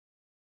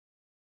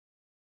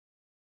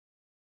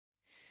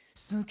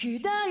好き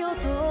だよ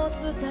と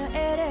伝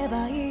えれ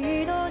ば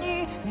いいの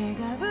に、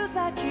願う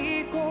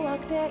先怖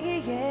くて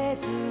言え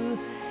ず、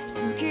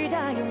好き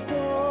だよと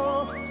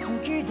好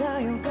きだ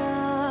よ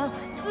が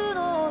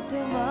募って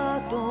は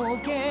溶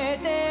け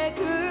て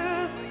く。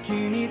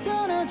君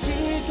との時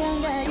間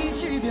が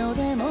1秒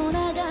でも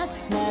長く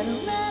な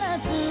るなら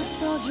ずっ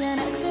とじゃ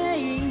なくて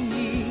いい。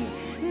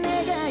願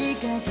い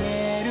か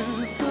ける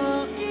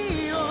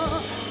恋を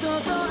と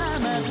と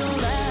雨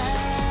空。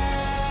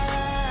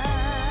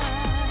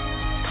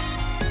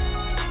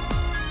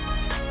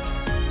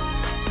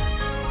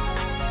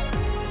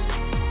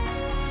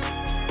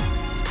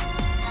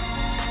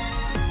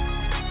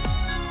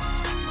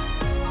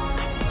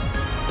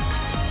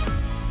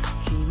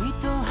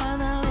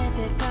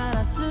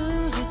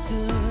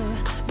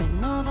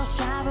し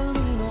ゃぶり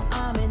の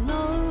雨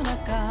の中、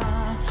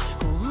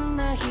こん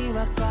な日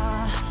は必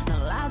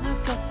ず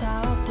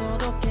傘を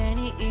届け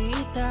に行っ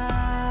た。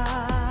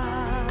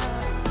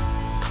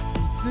い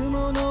つ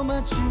もの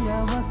待ち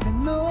合わせ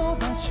の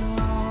場所、い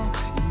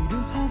る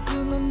は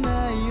ずの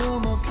ない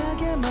面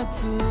影待つ。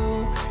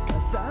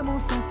傘も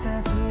さ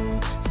さず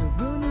ず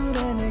ぶ濡れ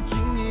ね、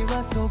君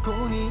はそこ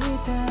にい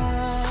た。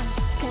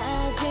か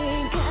じ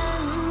か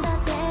んだ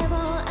手を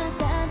温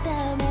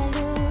める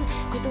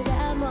ことが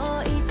も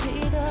う一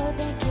度で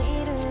き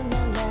るな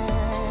ら、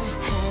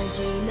始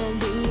ま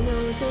りの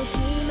時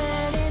ま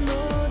で戻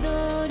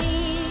り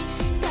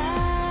た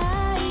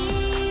い。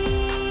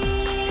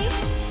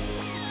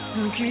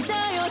好きだ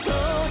よと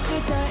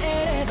伝え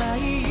ればい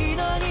いの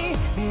に、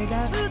願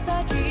う先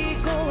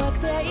怖く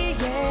て言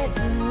えず、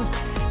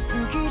好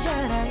きじゃ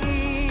ない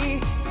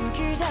好き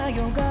だよ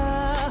が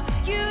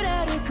揺れ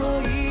る恋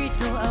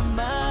と雨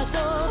空。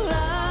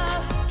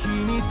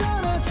君と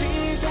の時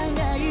間が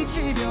1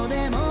秒で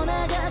も長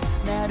く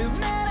なる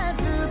なら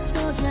ずっ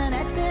とじゃな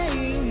くてい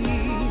い。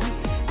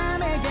雨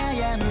が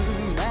止む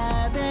ま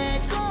で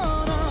こ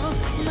の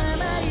ま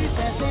まいさ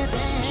せて。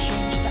信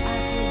じた明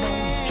日も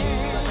君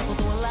は過去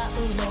と笑う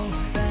の、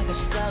流し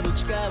去る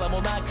力も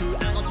なく、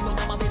あの日のま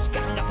まで時間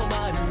が止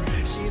まる。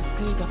雫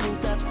が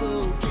2つ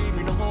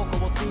君の方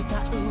向を伝う、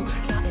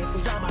絶えず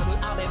止まる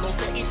雨のせ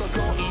いと恋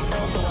の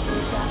音は歌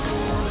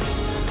う。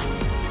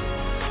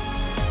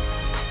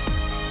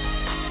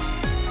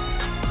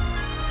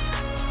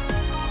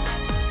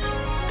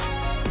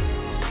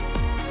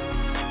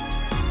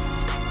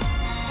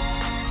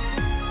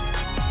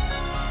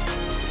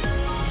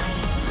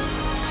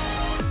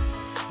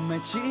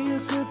街行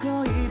く恋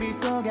人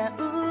が羨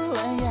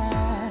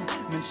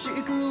まし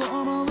く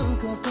思う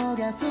こと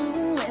が増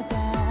えた。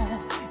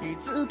い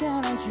つか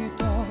ら一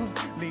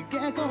人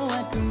が怖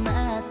く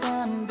なっ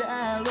たんだ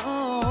ろ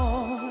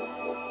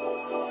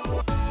う。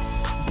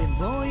で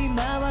も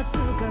今はつ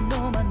かの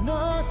間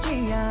の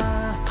視野、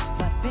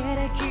忘れ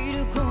き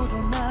ること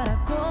なら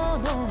こ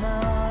の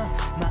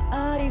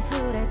周り触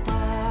れた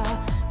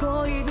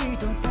恋人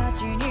たち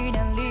にな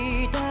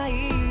りたい。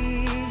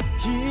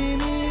君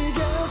が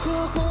こ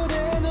こで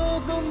望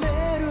んで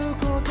る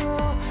こと、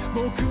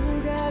僕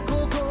がこ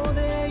こで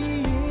言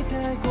いた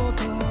いこ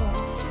と、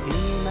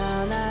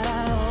今なら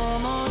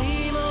思い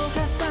も重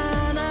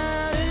な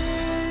る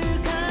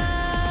か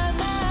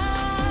な。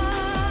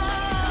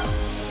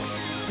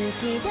好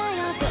きだよ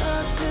と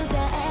伝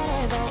え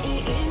ればい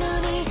いの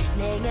に、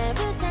願う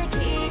先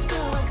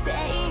怖くて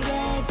言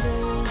えず、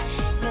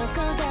横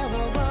顔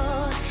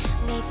を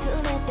見つ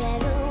めて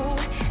る、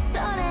そ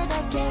れだ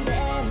けで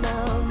も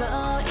も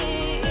うい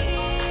い。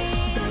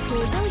だけ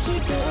ど一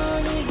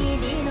握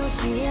りの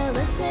幸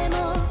せも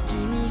君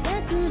が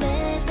くれ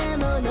た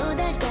ものだ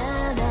か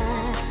ら、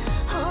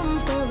本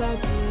当は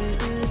ず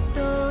っと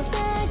抱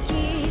き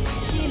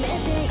しめ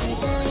てい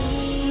たい。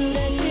すれ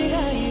違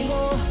いを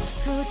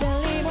二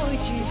人も一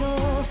度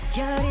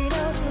やり直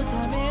すた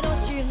めの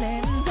試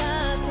練だ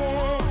って、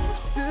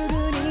すぐ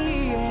に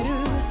言え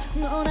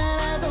るのなら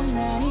どんな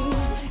に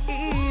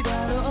いいだ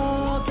ろ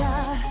うか。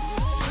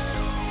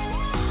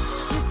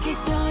好き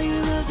とい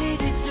う事実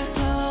通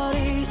り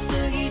過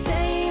ぎて、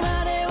今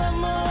では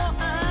もう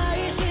愛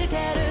して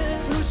る。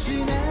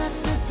失っ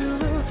てすぐ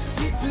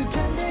実感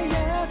でや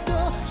っと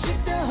知っ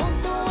た、本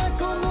当は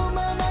このま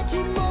ま気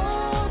持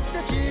ち確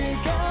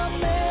か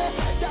め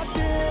だって。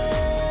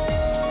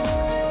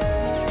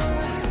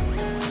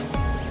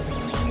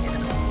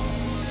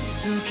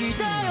好き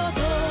だよと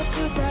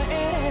伝え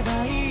れば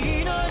い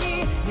いのに、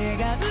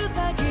願う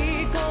先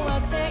怖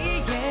くて言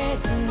え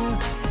ず、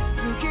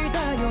好きだ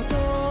よと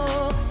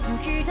好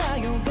きだ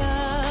よが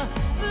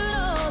募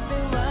って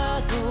は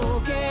溶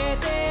け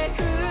てく。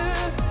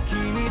君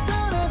と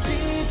の時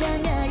間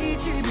が1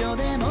秒で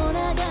も長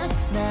く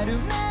なる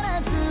な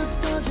らずっ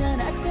とじゃ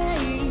なくて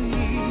い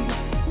い。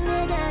願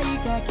い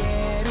かけ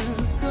る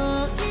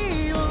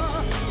恋を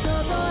と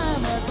と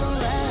雨空。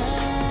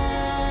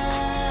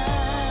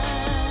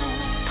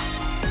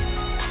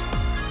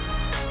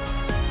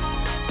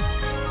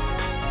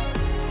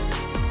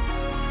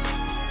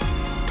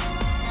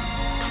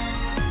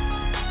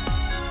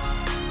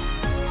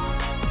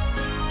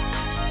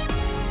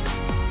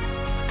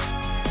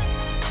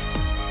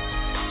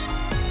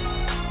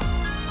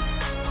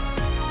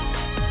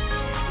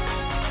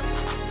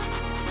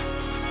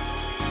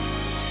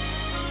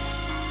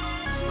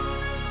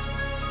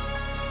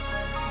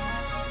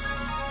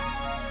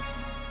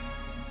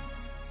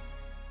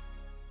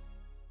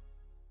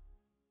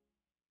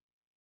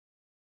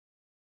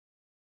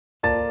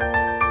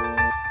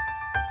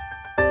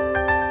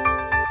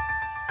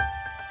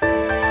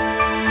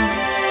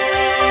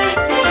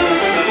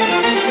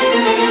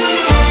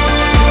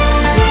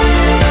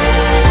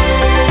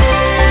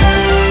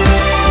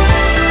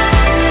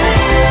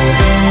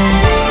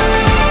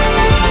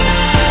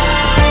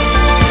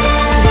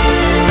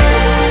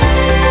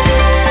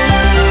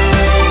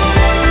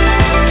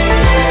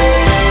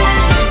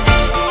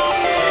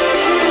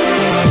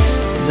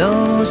ど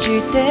う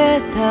し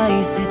て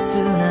大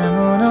切な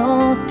も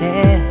のって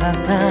儚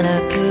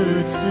く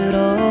映ろ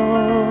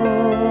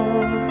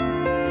う。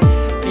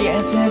優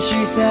し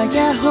さ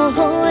や微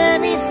笑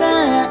みさ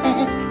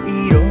え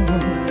色を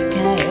変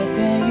えて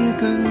ゆ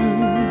く。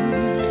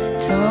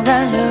尖る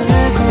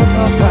言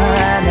葉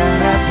並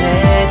べ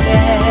て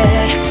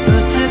ぶ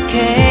つけ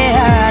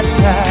合っ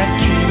た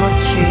気持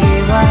ち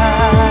は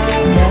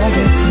投げ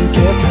つ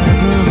けた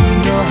分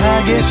の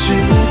激し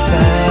さ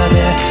で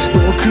僕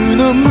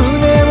の胸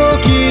を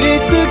切り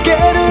つける。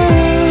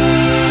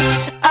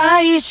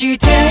愛し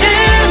てる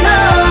の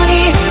に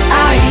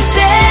愛せ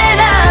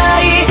な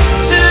い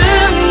澄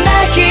んだ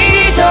瞳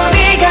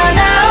がな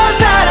お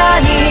さら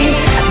に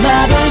眩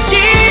し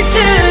す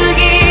ぎ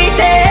て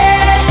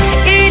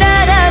苛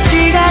立ち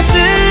が募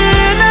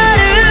る。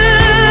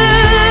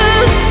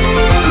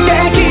抱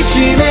きし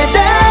めた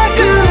く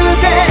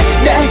て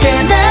抱け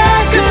な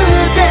く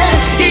て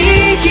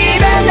息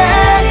がな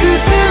く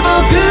す僕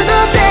の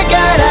手か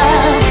ら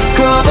こ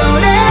ぼ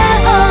れ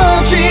落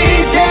ち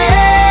て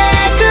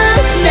く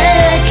ね。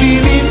君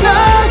の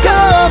こ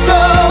と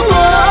を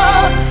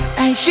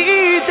愛して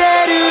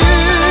る。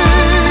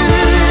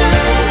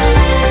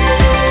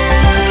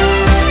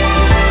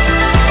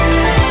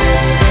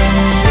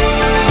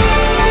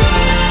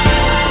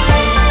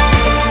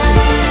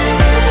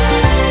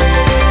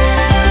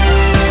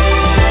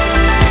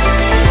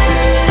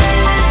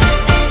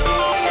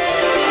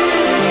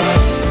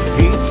い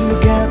つ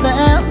から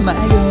迷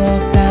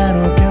ったの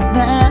かな、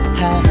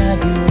は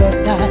ぐれ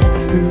た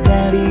二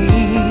人。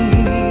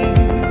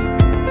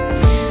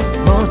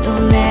求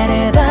めれ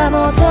ば求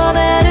め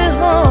る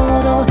ほ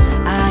ど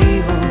愛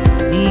を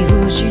見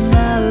失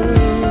う。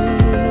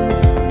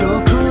ど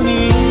こに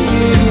いる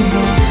の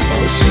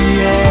教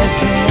え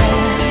て、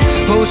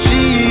欲し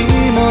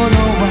いもの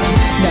は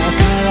な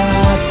か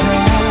った。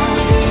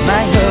迷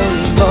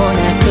いもな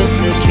く好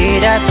き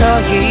だと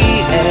言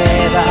え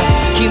ば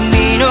君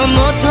の元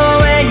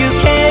へ行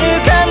ける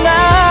かな。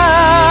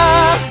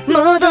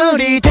戻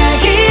りたい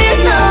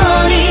の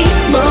に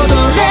戻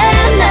れ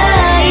な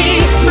い。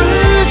無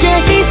邪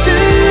気す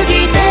ぎ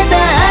てた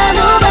あの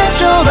場所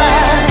は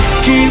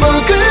記憶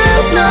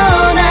の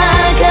中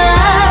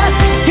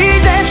日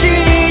差し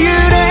に揺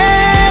れ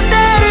て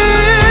る。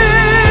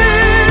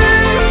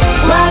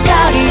分か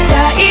りた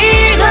い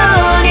の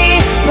に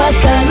分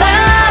から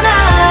な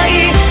い。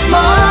も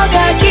が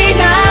きな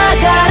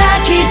がら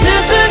傷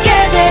つけ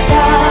てた。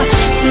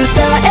伝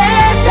え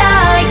た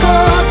い言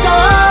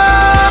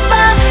葉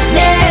ね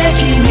え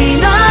君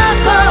の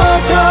こ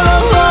と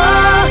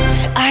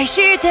を愛し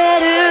て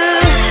る。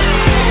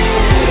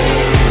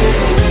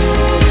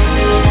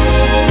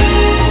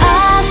あ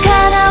叶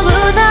う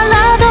なら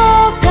ど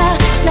うか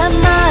名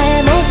前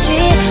も知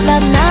ら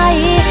ない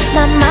ま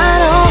ま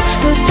の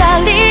二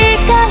人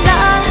から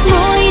も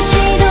う一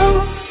度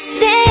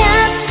出会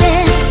って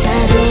た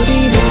どり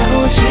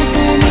直して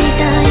み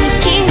たい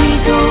君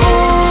と。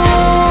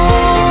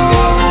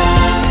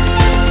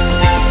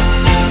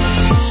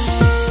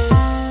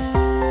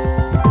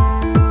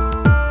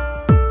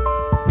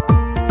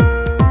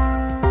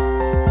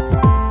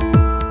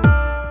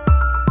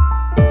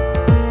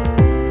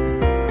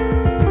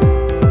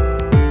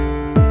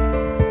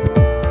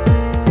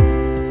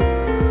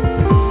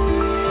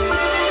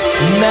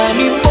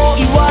何も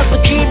言わず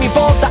君を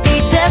抱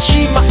いて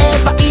しまえ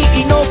ばい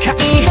いのか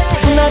い。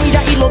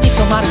涙色に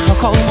染まる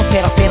矛も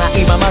照らせな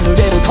いまま濡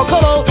れる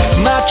心。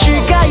間違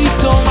い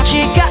と間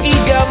違い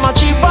が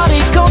交わり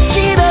こ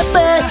ちれて、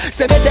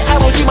せめてあ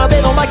の日ま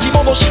での巻き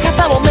戻し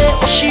方をね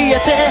教え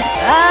て。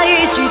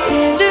愛して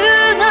る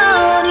の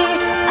に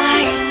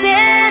愛せ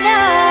な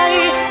い。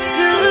澄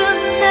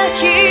んだ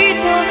瞳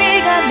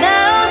がな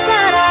おさ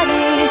らに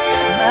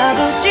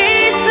眩し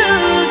す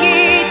ぎ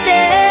て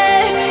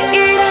苛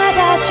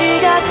立ち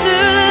が募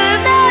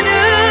る。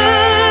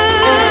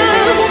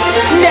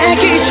抱き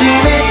しめ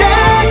た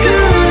く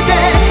て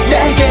抱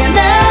けな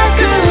く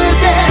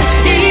て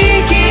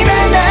息が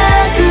な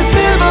くす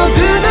僕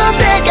の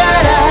手か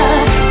ら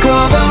こ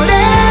ぼれ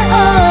落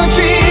ち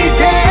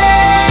て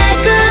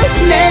く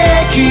ね。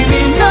君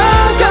の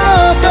こ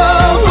と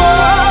を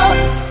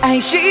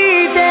愛して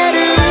る。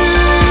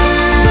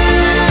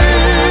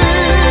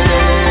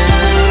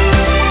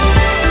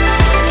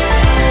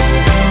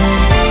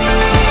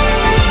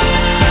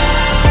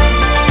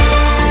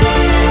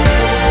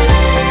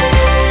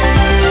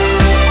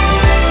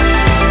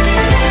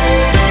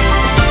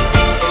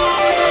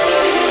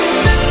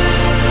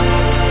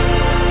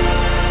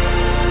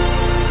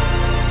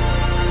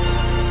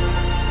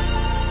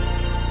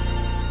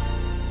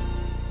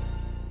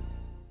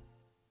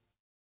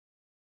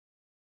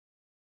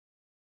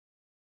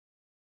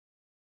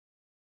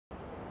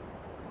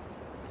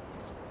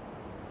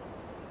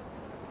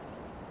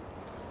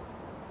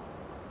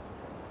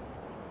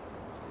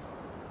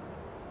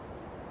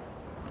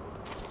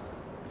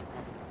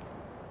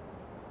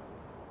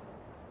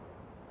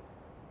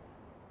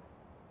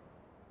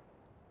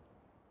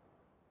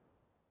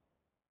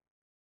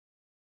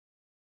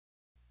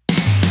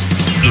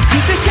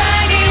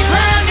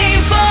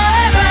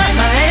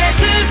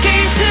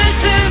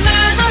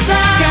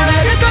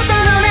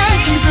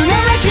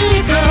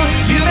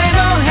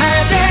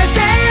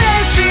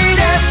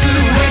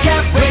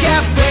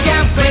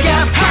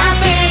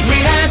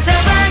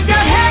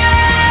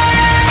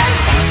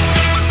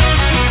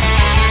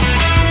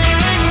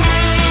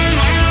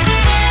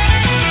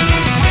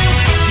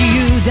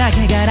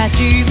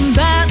真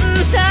盤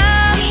さ。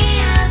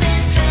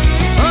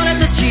俺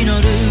たち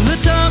のルー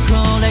トこ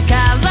れか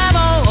ら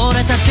も俺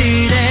たち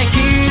で切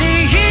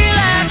り開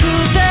く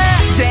ぜ。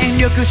全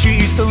力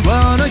疾走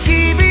の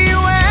日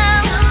々は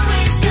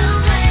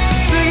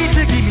次々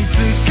見つ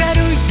か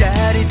る。や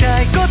り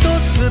たいこと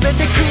すべ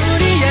てク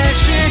リア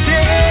して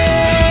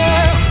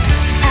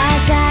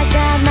朝が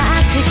待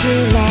ちき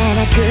れ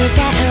なくて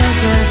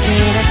嘘つき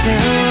出す。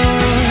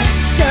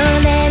そ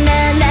れな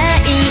ら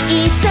い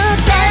いそう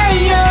だ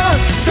よ。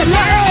空へ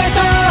と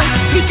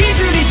引きず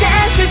り出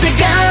して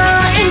Go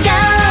and Go。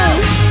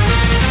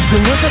 そ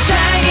うさ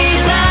Shiny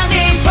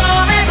Running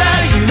Forever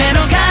夢の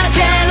か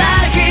けら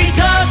一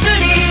つ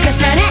に重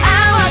ね合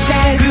わせ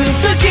グッ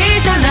とき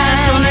たら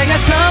それが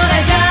ト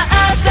レジャ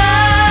ーさ。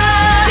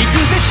行く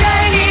ぜ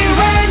Shiny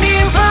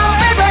Running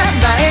Forever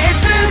前へ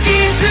突き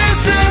進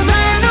む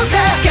のさ。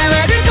変わ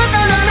ること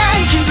のな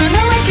い絆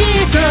はき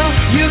っと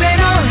夢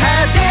の果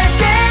て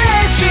照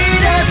らし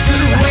出す。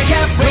 Wake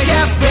up wake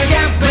up wake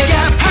up wake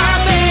up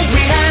Happy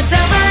we are the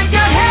one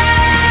your head。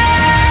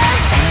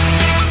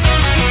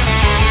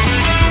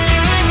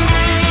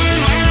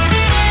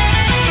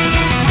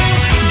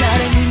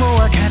誰にもわ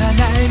からな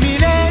い未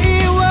来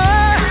は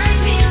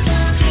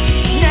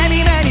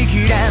何々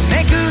きら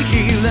めくひ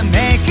ら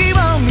めきを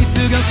見過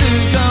ごす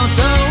こ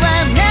とは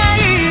ない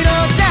の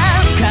さ。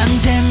完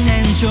全燃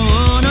焼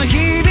の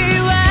日々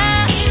は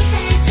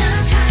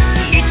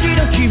一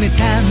度決め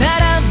たな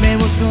ら目を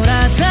そ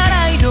らさ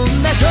ない。どん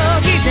な時だっ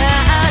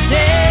て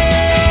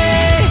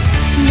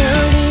乗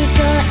り越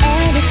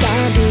える旅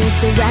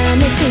とわ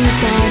めき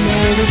ため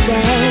るぜ。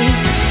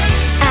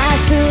明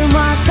日も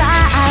さ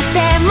あって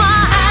も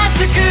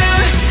熱く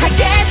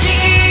激し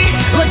い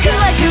ワクワ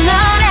クの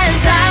連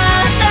鎖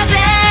だぜ。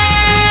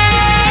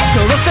そ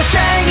うさ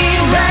Shiny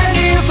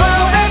Running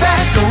Forever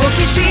好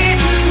奇心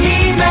に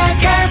任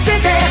せ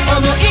て思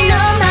いの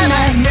まま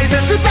目指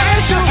す場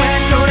所へ。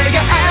それが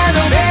アド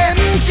ベ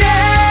ンチャ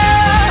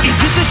ー。いく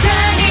つ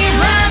Shiny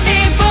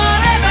Running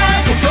Forever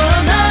心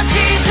の地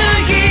図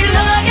広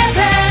げて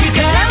力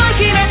を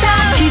決めた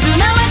絆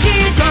はき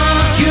っと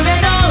夢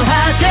の果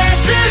て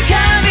掴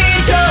み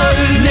取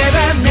る。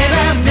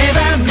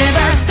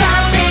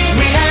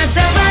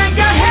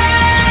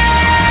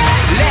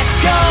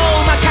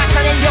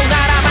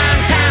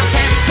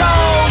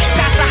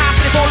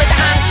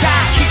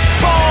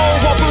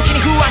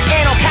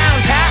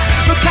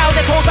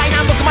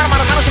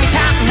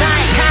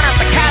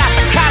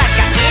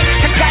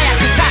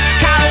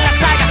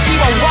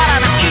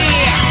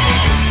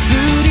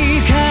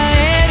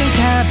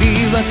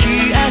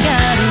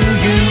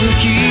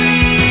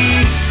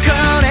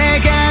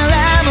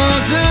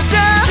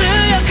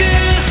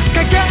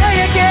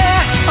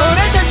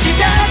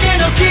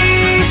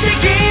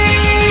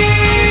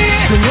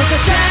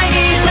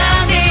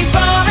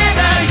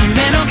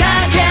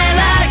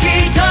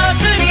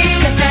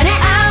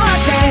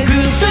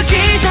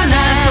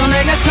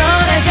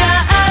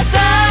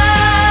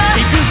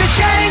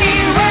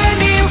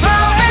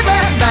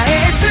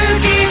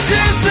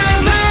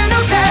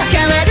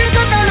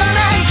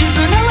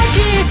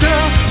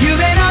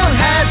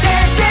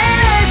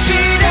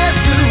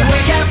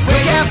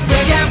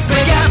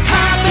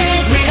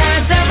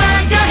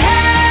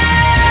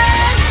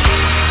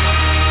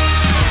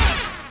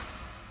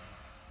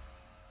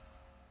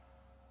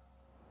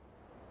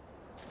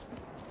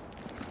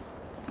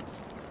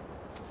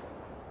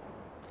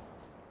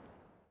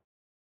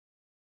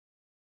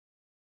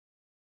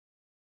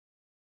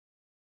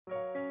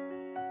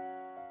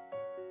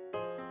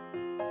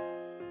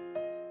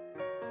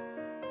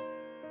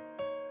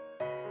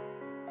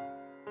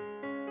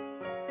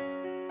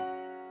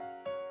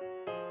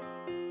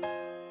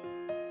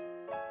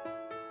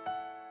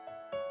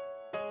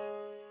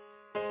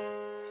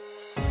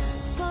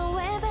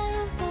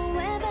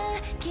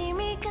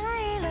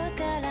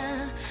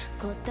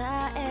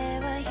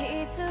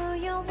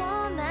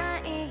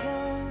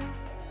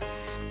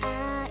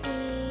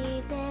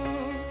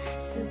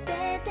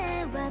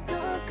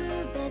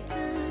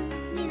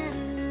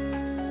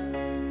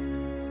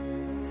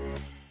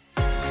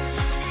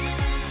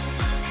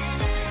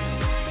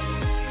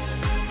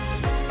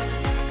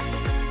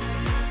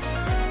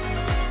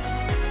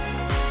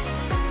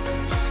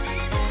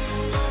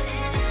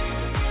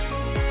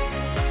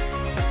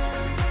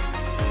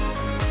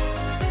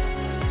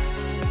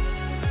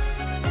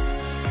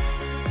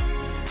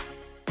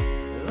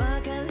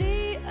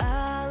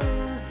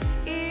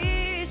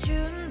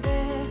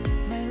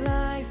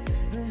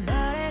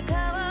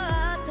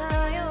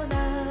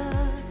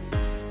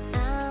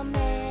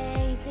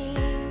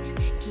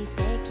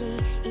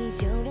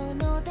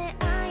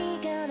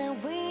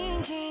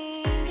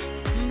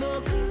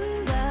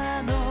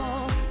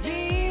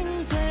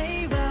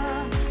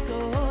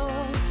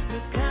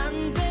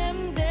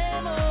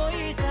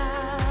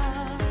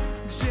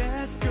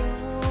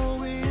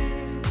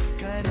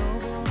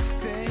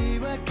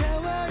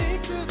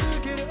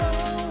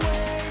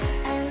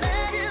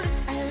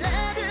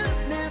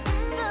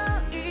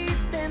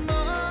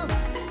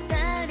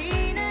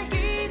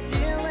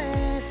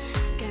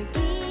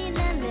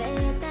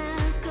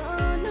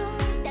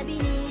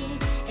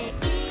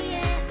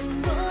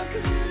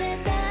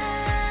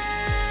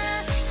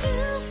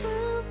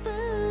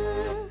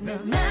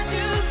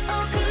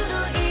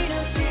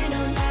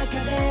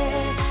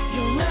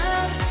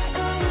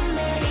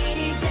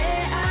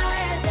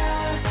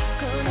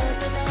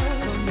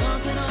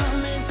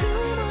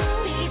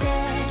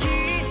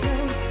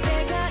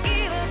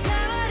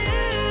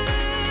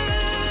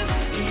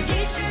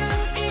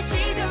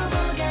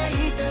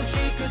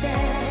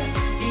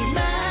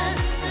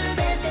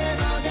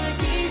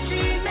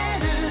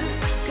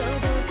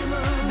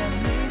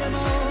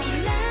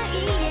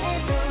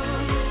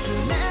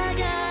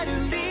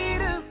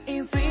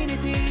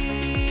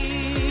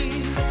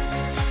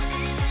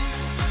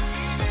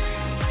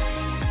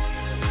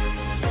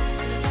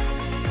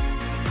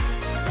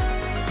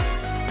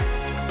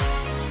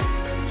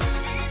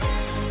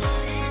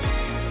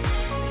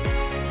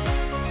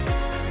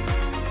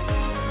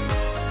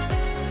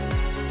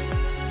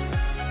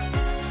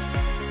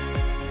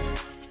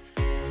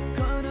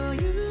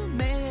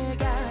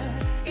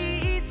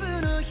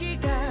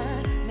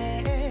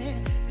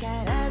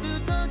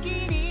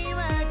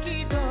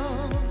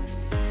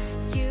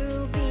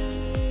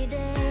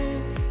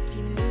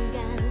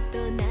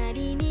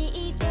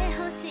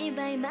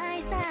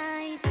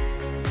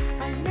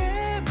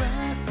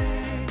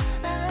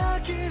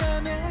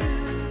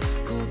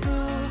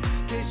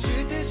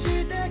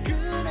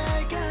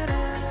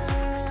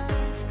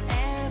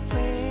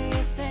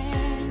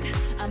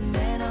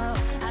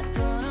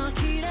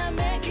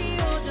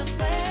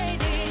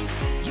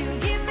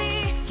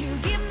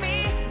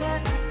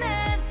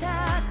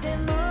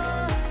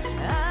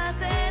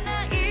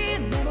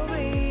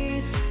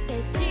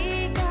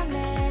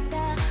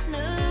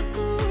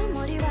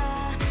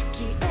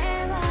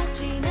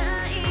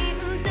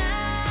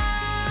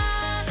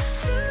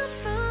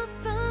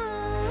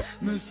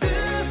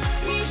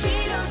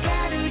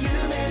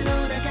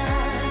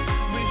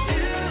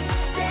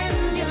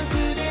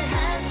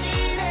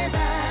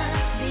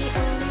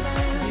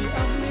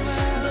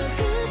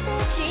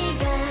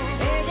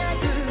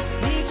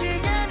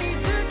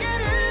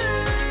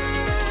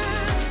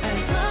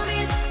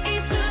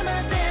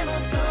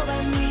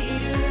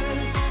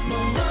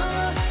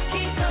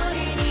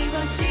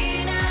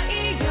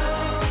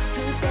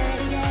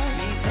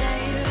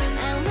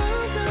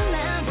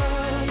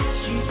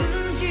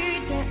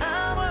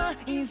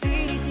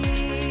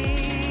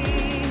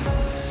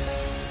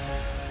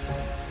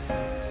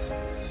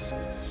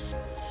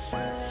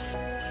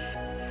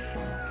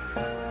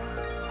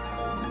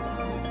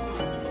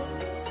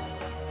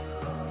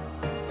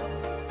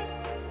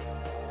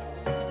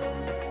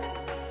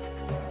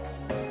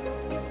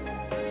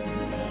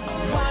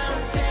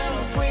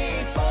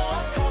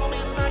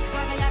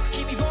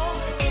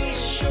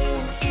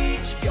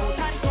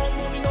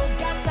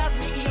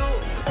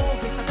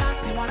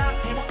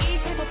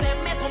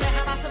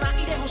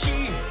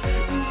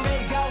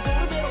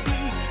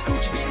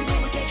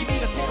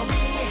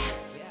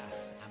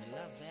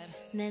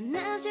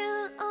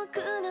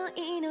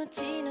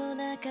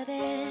中で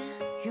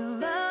Your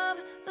love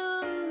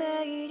運命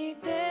に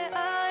出会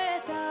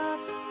えた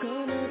こ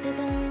の手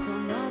とこ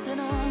の手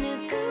のぬ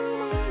く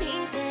もり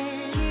で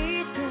き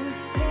っと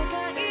世界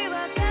は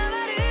変わ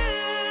る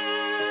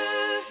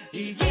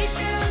一瞬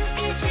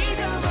一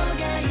秒が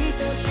愛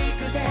しく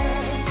て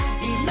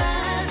今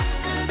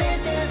全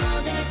てを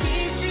抱き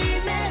し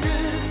める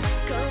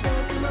孤独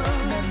も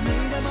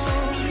涙も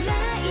未来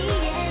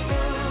へと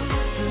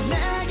つな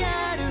が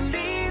る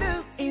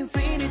Little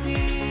Infinity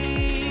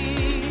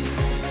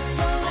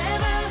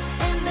Forever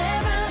and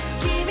ever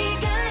君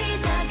がい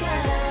たか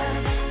ら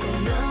こ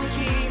の君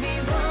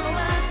を忘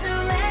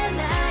れな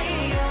い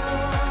よ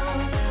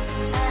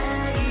愛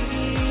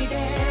で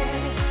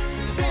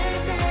全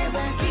ては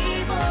希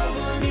望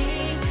に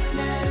な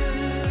る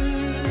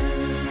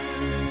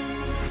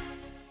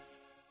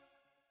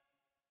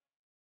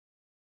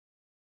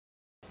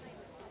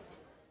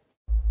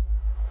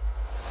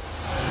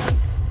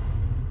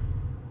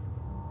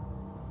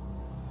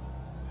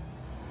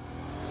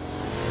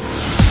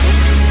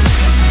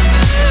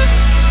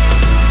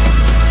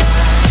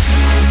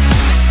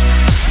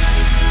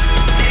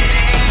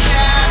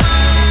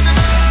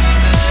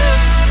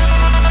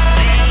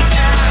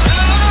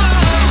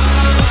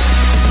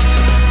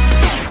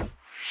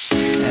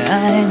会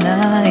え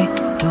ない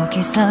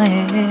時さえ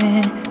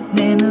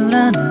眠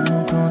らぬ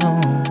こ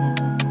の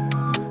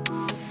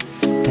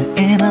絶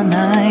え間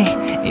な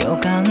い予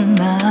感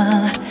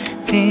な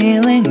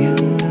Feeling 揺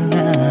るが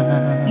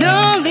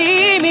No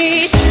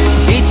limit い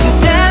つ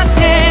だって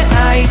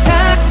会いた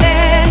くて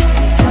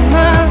構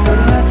わ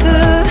ず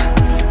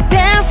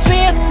Dance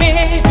with me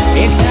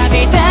幾度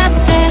だっ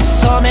て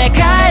染め替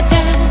えて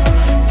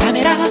た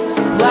めら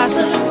わ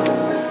ず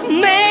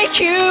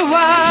Make you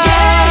wild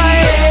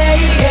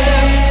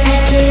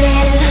呆れる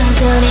ほ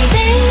どに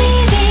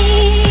Baby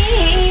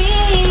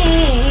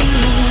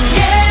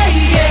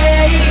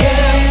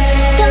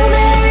止め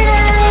な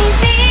い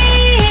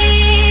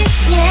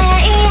Please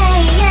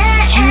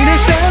Yeah 示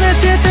され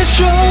てた衝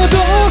動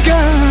が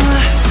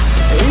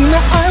今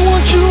I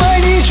want you,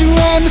 I need you,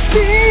 I'm still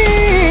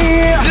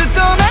ずっと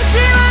待ち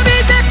わび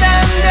てた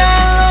んだ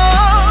ろ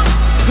う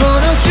こ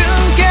の瞬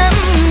間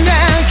だ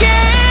け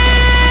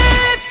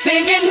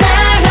Singing na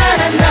na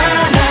na na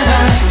na na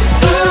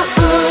Ooh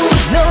ooh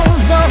望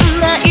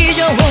んだ以上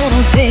の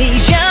デ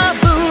ジャ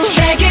ブ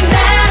Shaking na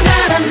na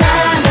na na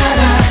na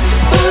na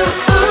Ooh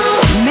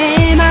ooh め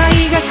ま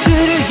いがする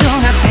よ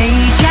うなデ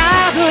ジャ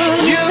ブ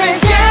夢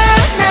じゃ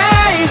な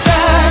いさ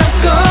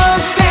こう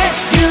して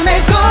夢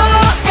越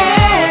え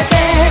て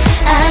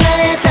会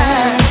えた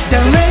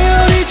誰よ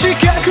り近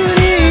く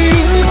にいる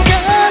か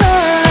ら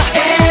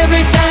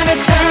Every time I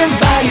stand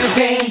by you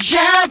deja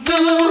vu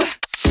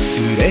す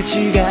れ違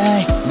い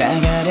流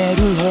れる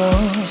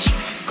星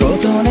異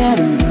なる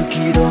軌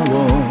道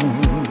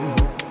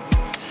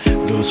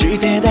どうし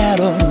てだ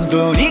ろう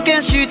どうに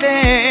かして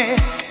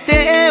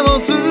手を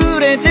触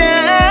れた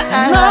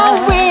No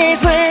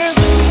reasons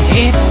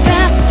いつだ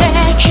って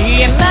消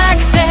えなく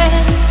て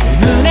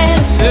胸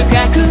深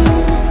く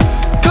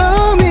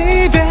Call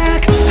me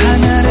back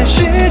離れし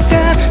た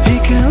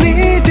光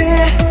で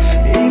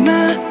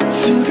今す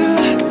ぐ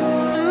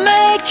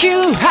Make you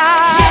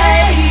high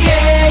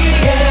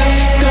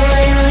声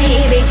を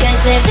響か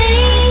せ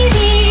Baby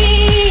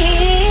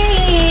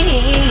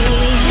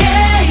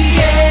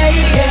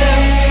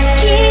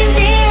禁じ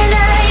な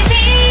い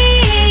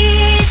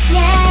Peace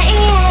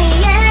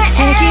Yeah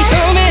せき止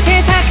めて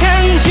た感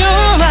情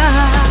は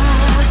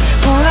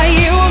ほら You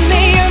me,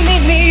 you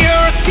need me,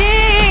 you're still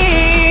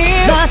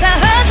また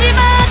始ま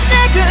って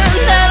くん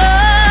だろ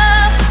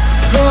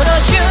うこの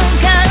瞬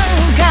間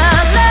か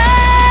ら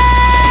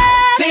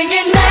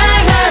Singing na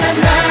na na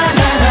na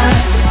na na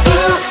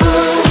Ooh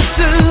ooh つ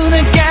な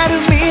がる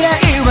未来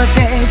はデ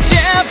ジャ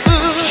ブ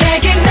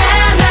Shaking na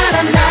na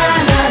na na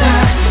na na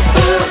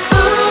Ooh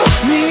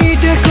ooh 見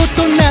たこと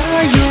な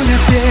いような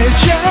デ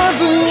ジャ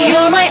ブ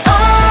You're my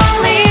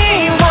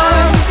only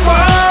one for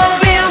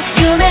real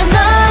夢の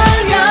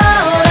よ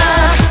うな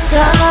スト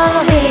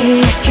ー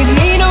リー君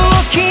のお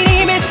気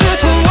に召す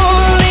通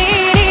り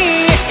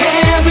に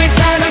Every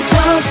time I'm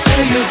close to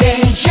you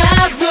deja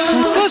vu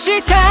ふと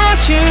した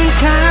瞬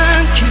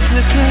間気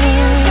づく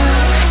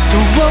遠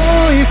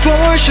いフォ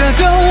ーシャ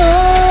ドウ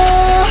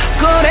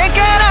これ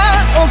から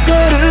起こ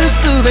る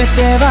全て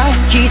は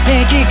奇跡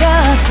が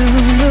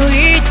紡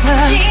いだ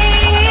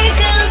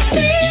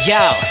Yo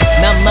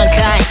何万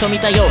回と見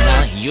たような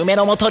夢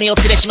のもとにお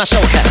連れしましょ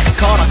う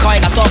かこの声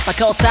が突破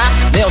交差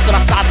目をそら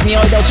さす匂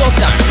いでお嬢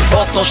さん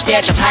ぼっとして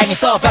ちゃタイムイ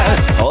ズオーバ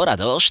ーほら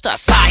どうした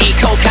さあ行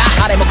こう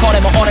かあれもこれ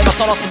も俺の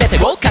その全て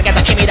をかけ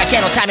た君だけ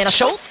のための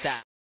ショータイ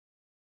ム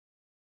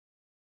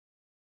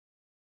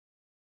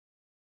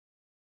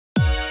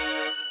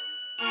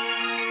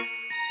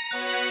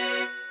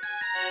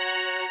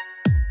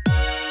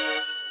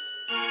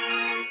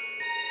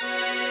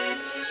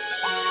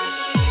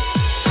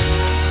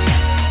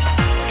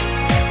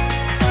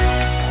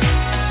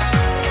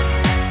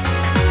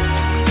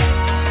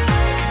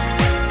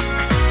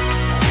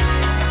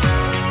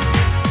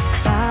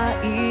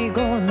最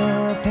後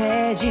の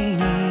ページ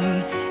に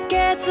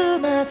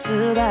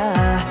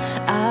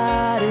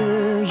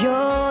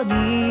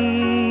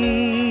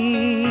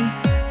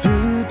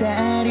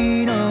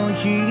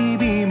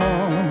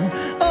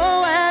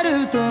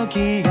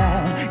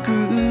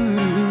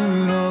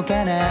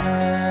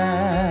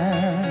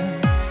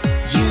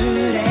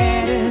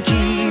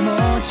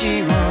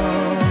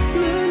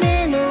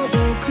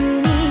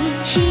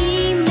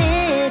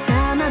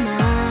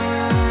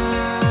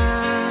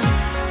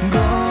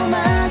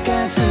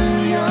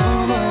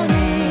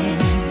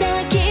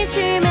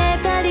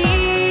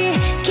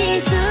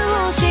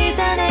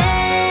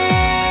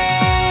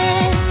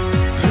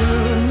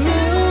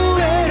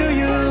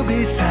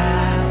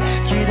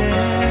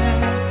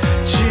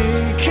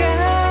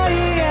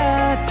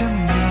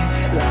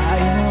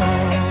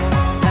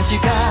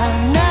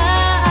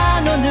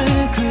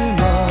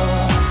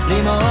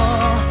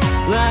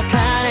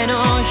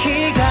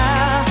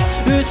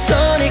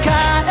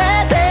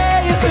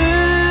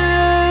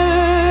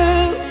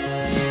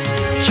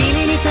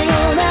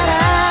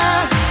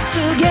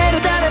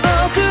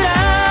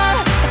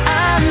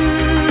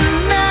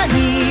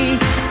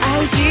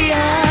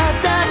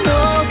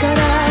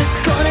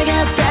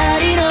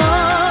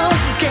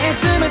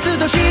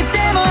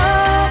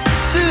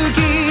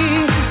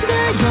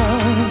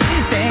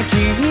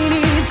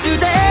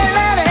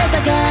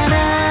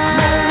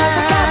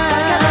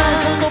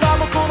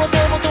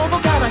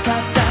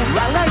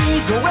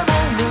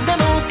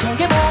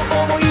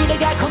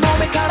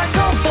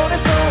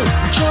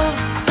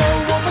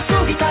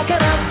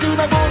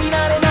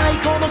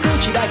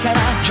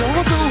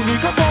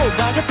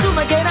葉がつ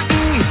なげない、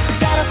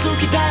ただ好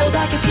きだよ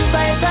だけ伝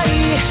えたい。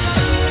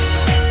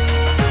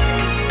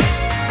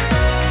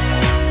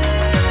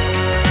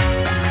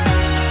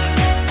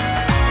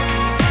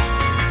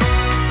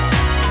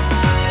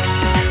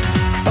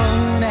同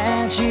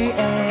じ映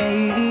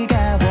画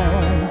を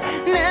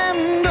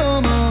何度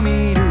も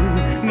見る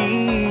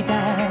みた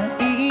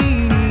い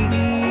に、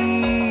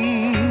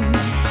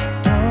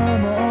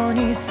共に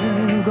過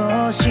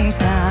ごし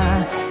た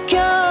今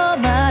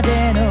日まで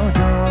の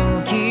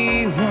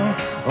時を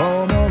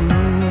思う。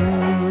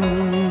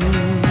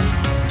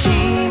君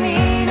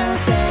の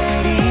セ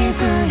リフ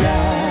や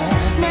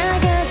流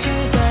し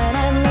から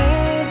見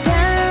た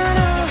の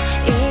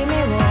意味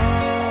を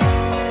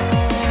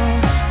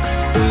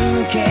受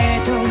け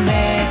止め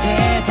て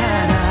た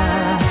ら、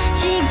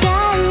違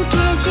う景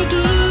色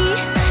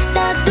た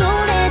ど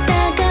れた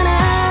から。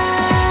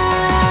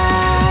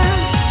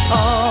終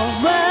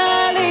わ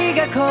りが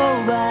怖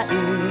い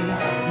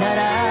なら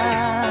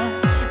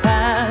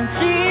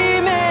始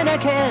めな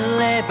けれ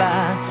ば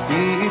い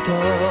いと。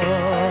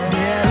出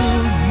会う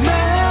前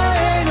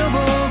の僕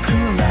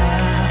ら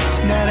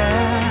なら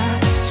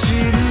信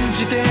じ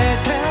て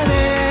たね、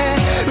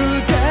疑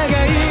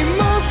いも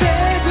せ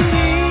ずに。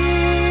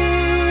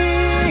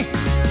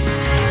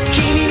君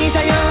に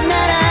さよな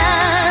ら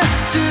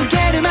告げ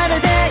るまで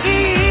でい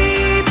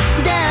い、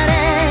誰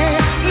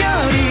よ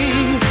り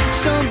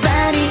そば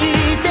に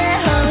いて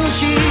ほし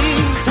い。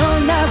そ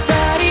んな二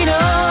人の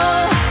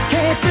結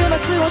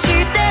末を知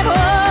っても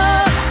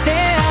出会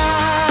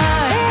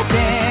えて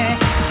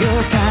よ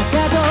かった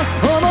と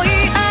思い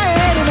合え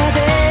るまで。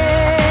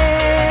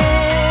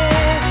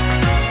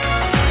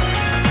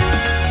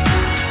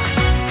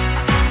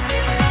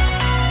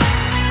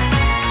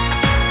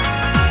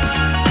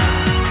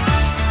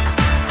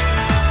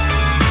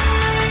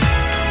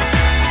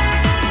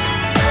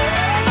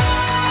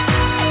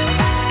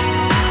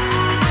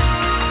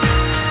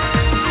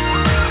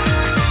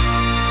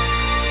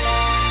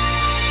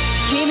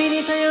君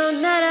にさよ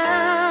な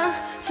ら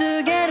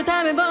告げる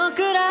ため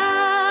僕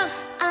ら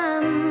あ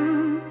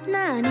ん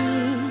な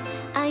に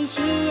愛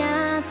し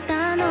合っ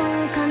た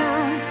のかな。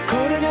こ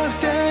れが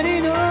二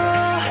人の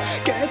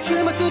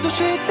結末とし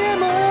て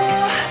も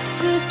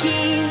好き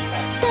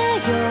だ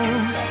よ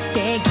って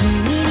君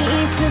に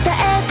伝え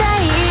たい。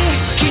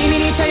君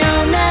にさよ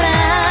なら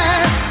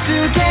告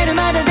げる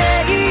までで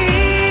い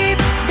い、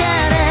誰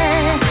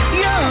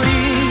より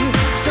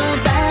そ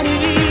ばに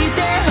いて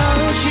ほ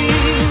しい。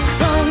そ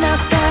んな二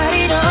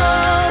人の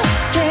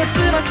結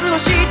末を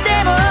知って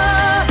も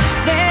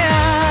出会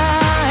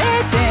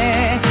えて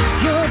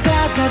よか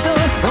ったと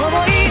思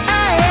い合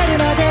える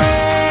まで。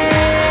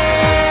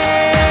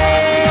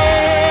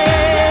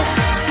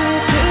好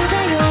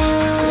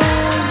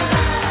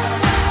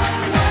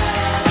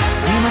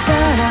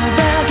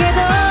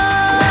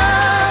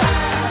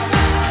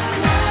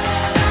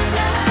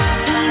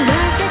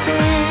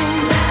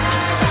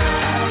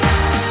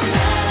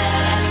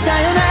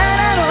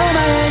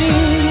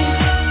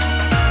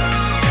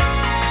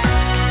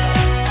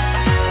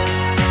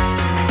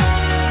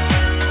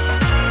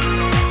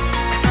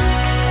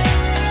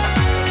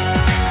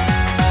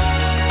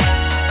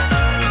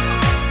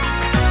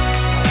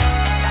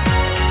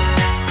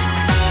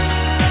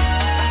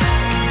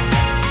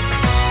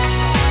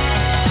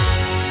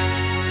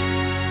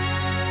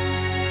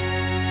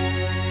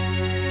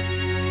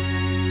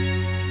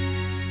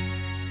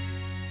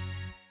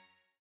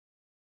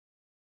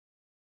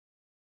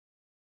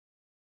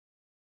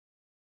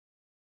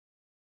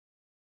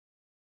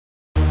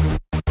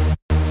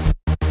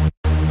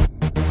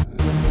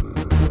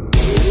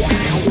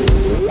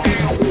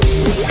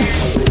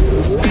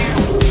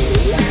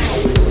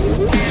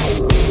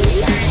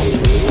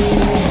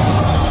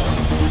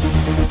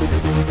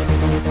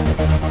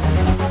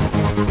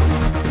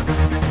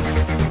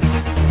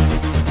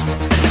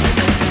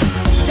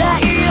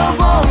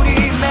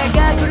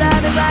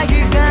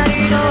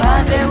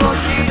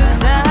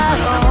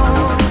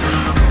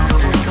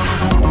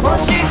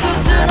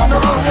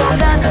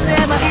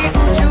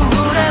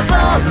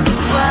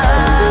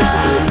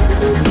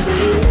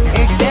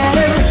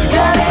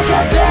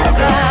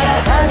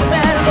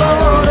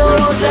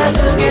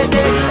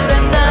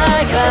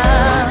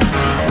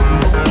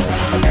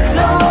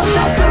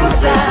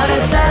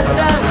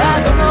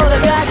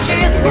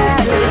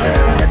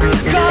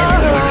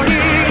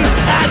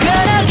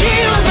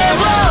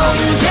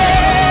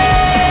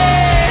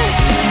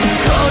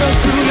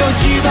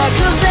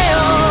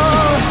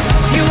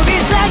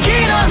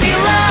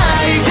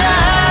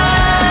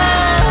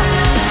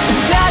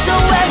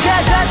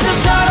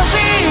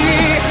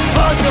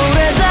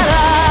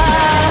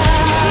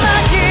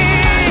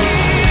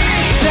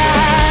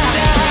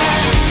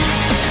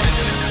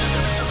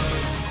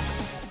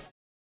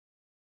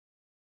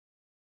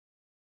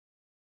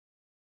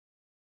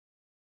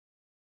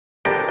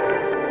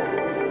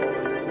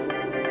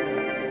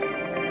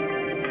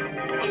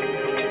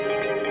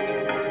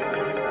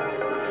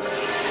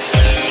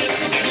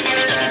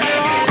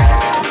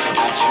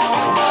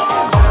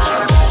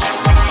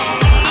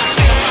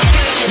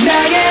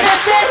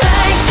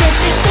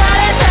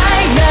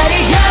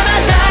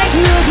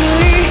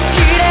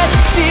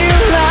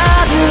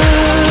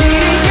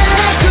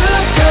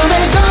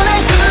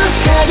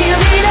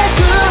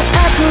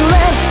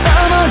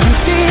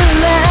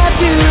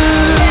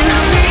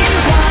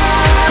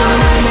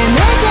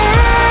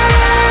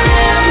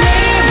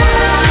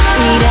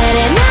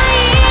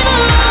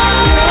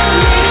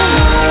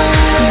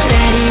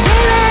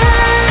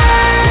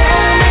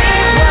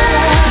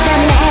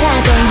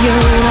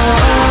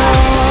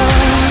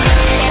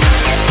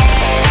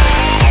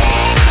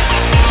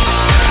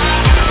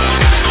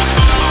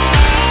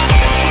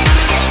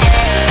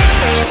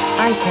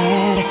I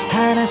said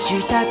話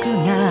したく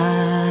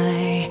な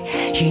い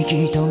引き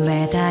止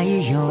めた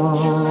いよ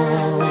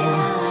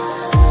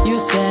You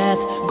said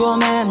ご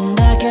めん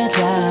だけじ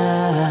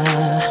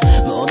ゃ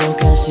もど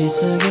かし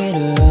すぎる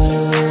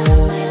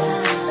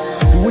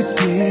We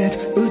did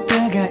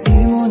疑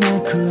いもな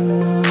く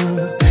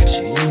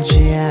信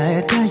じ合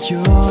えた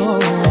よ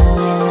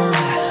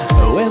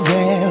We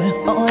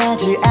will 同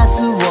じ明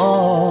日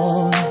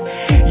を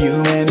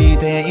夢見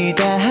てい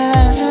た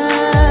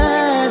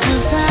はず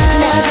さな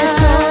ぜ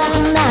そ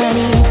んなに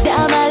黙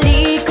り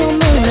込む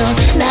の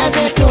なぜ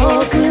遠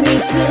く見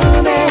つ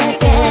め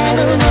てる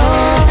の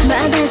ま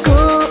だこ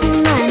ん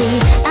なに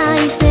愛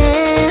せ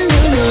る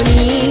のに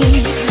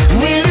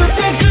Will you say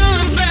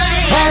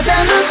goodbye 欺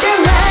け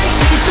ない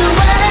偽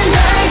らな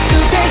い捨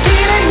てき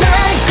れな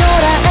い捉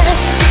え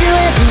きれ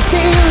ず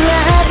Still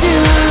love you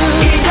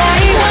痛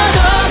いほど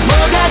も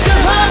がく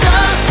ほど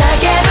叫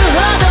ぶほ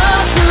ど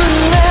震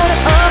える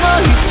想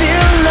い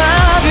Still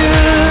love you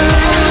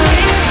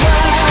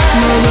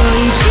もう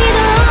一度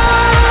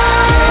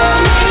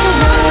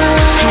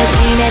始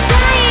めた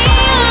いよ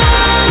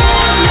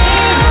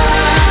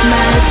ま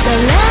っさ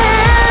ら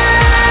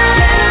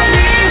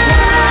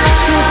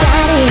二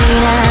人に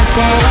なって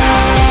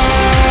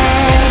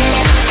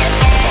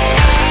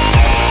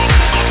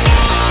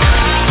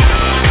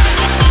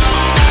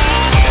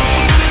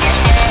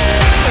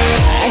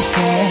I say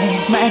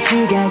間違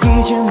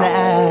いじゃな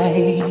い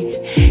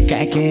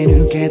駆け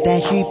抜けた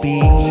日々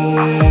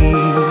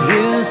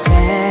You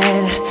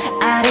said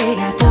あり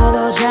がと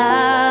うじ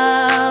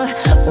ゃ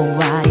終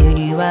わり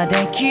には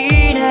でき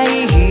な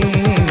い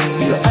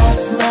Your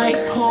eyes like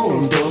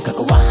hold 過去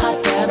は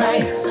儚い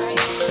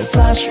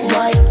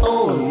Flashlight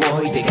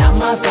思い出が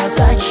瞬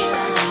き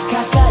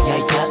輝い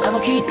たあの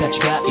日たち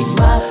が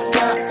今が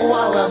終わ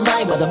らな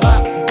いまだ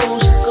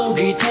幻す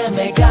ぎて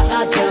目が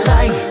開か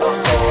ない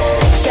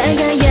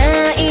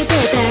輝いて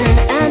た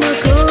あの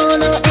頃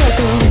へ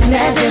とな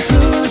ぜ二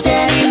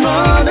人戻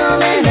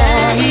れな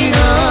いの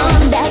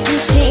抱き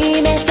し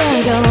めて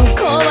よ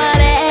壊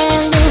れ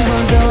るほ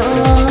ど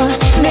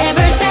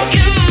Never say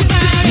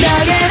goodbye 投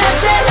げ出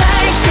せな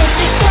い消し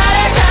去れ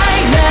ない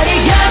鳴り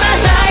やま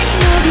ない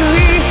拭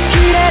いき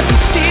れず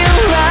Still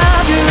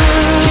love you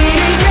切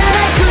りがな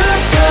く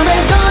止め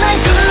どな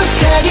く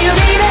限り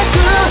なく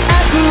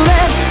溢れ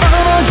る想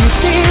い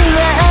Still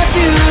love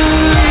you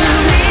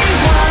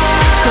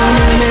この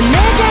まま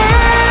じゃ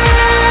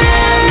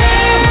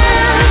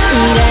い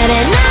られ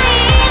ないの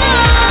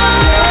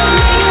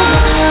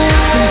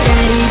二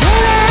人で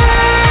は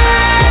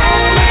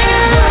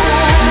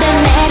ダ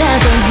メだ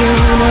という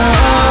の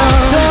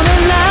止め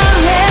ら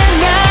れ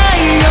ない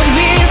よ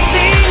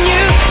Missing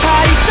you 張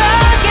り裂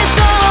けそ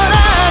うな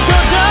こ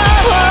と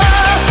を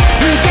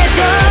受け止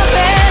め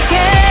て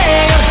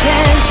よ全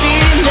身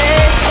で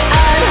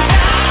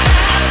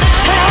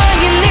I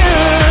need you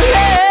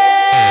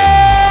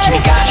君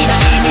がいな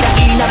い未来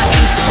ならい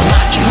っそな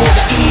い方が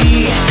い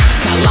い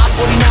空っ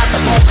ぽになった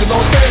僕の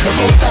手残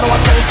ったのは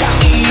後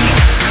悔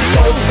ど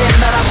うせ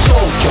なら消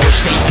去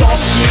して愛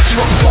しい記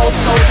憶ごと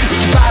行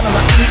き場のな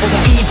い思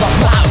いは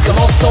舞うか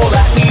も空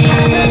に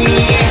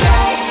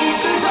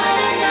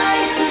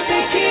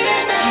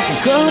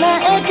こら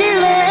えきれ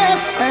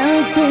ず I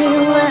still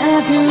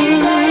love you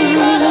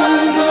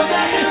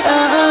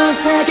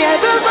叫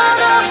ぶほ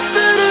ど震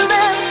え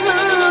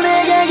胸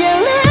が揺れ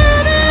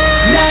る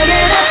投げ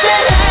出せ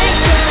ない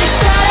消し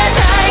去れ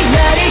ない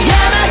鳴りや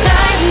まな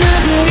い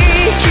拭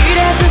いきれ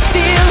ず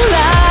Still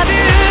love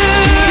you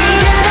キリ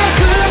がなく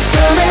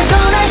止めど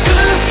なく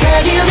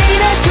限り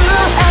なく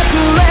溢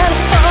れる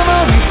想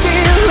い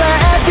Still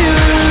love you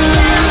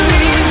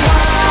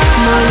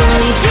もう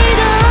一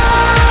度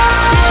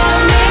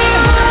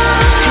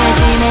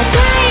始めた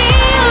い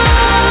よま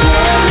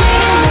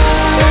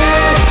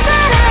っさ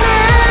らな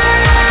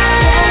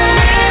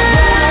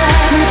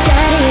二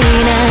人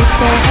になっ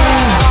て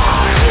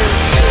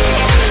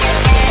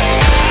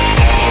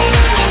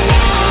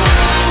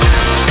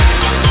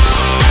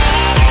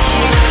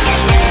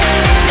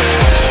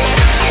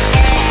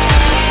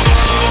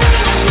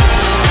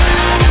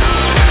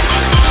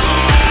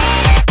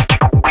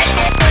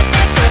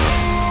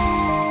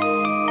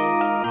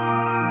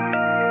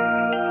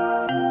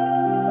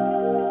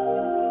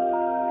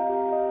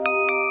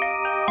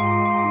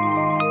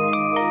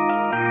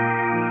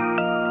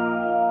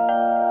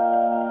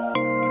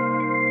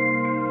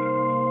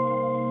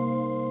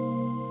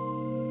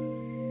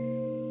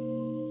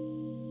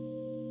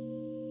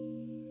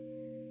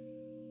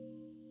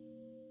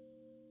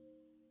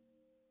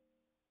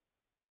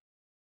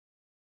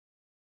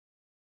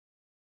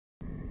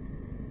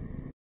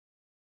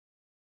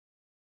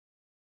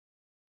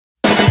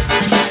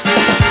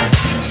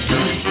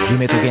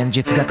夢と現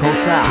実が交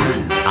差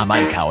甘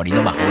い香り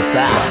の魔法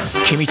さ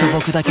君と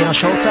僕だけの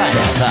ショータイ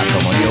ムさあ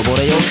共に溺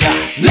れようか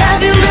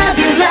Love you, love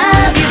you,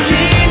 love you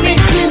秘密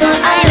の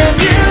I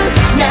love you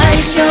内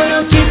緒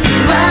のキス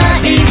は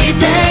イミ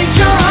テー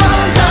ション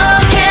解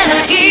け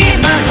ない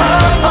魔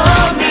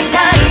法み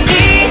たい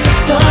に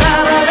囚わ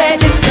れ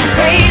て So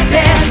crazy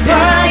for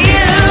you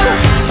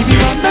君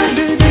はまる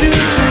でル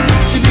ー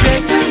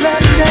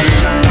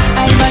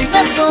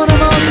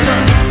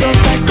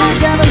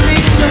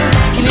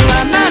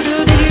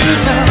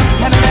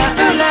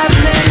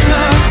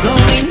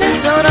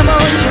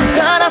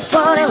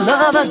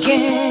love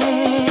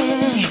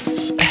again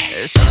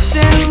視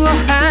線を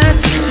外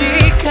し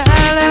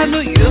絡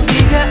む指が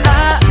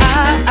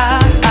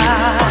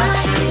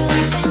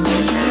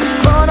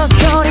この距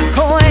離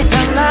超えた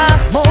ら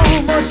もう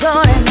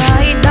戻れ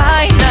ない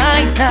ないな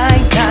いない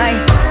ない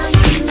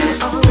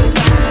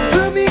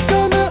踏み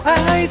込む合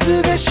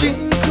図がシン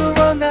ク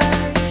ロナイズ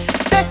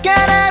高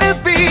鳴る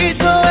ビー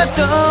トは止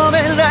め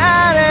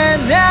られ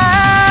な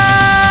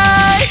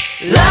い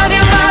Love you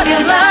love you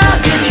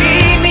love you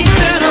秘密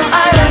の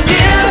I love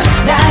you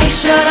内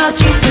緒の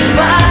キス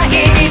は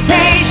イミテ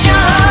ーション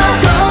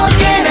解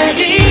けない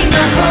魔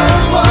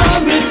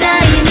法みた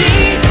い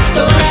に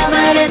とら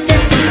われて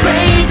So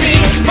crazy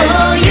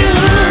for you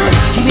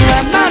君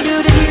はまる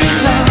で友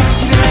情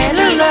しびれ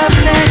るラブ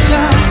セッショ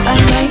ン曖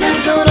昧な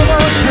そのモー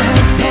ション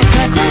そう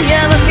さ今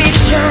夜はフィク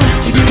ション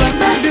君は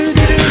まる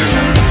でルージ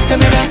ョンた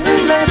めらう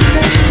ラブセ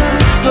ッション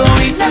強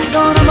引なそ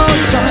のモー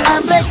ションア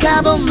ンブレイ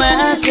カブル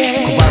マジック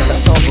壊れた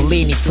素振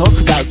りに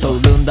即ダウト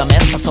潤んだ目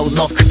誘う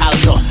ノックアウ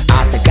ト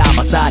汗が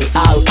混ざり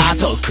合う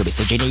後首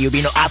筋に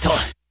指の跡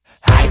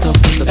ハイトッ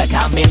プソが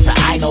感銘さ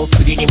愛の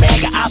次に目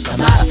があった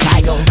なら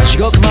最後地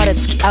獄まで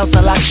付き合う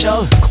さ楽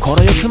勝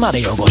心ゆくまで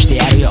汚して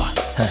やるよ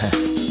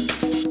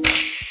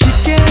危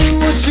険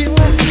を知ら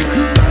ずク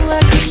ラ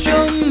クシ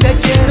ョンだ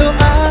けど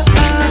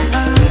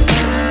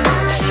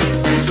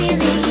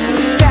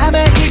た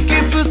め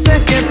息塞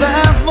げば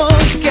もう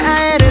帰れ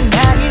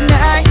ない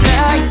ない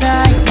ない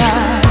ないな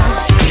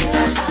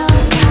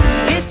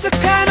いいつ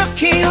かの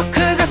記憶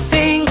が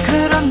シンク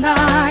ロ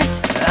ナイ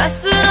ズ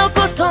明日の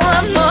こと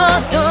はも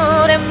う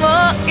どれも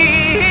いい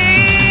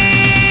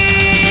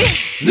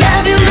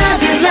Love you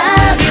love you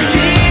love you 秘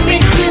密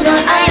の I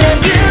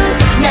love you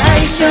内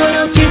緒の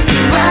キス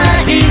は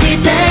イミ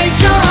テー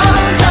ション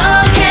解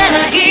け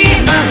ない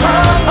魔法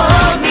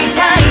みた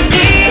いに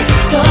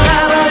とら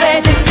われ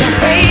て So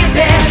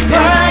crazy for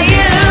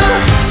you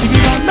君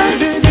はま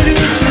るでルージ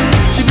ョン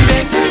しび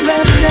れるラ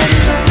ブセッ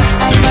ショ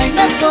ン曖昧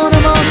なその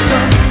モーショ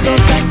ンそ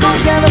うさ今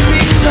夜はフィ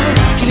クション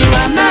君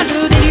はま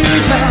るで友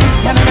情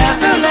ためら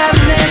うラブ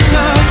セッショ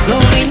ン強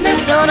引な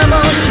そのモ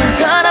ーション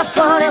Gonna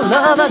fall in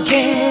love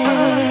again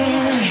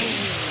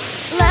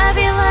Love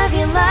you love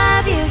you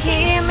love you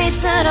秘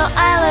密の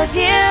I love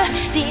you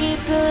ディー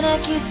プな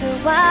キス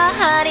は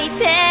ハリ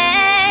テ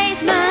イ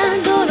スま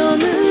どろ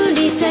む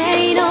理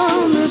性の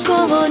向こ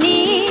う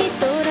に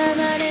とら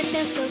われ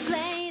て So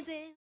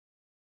crazy「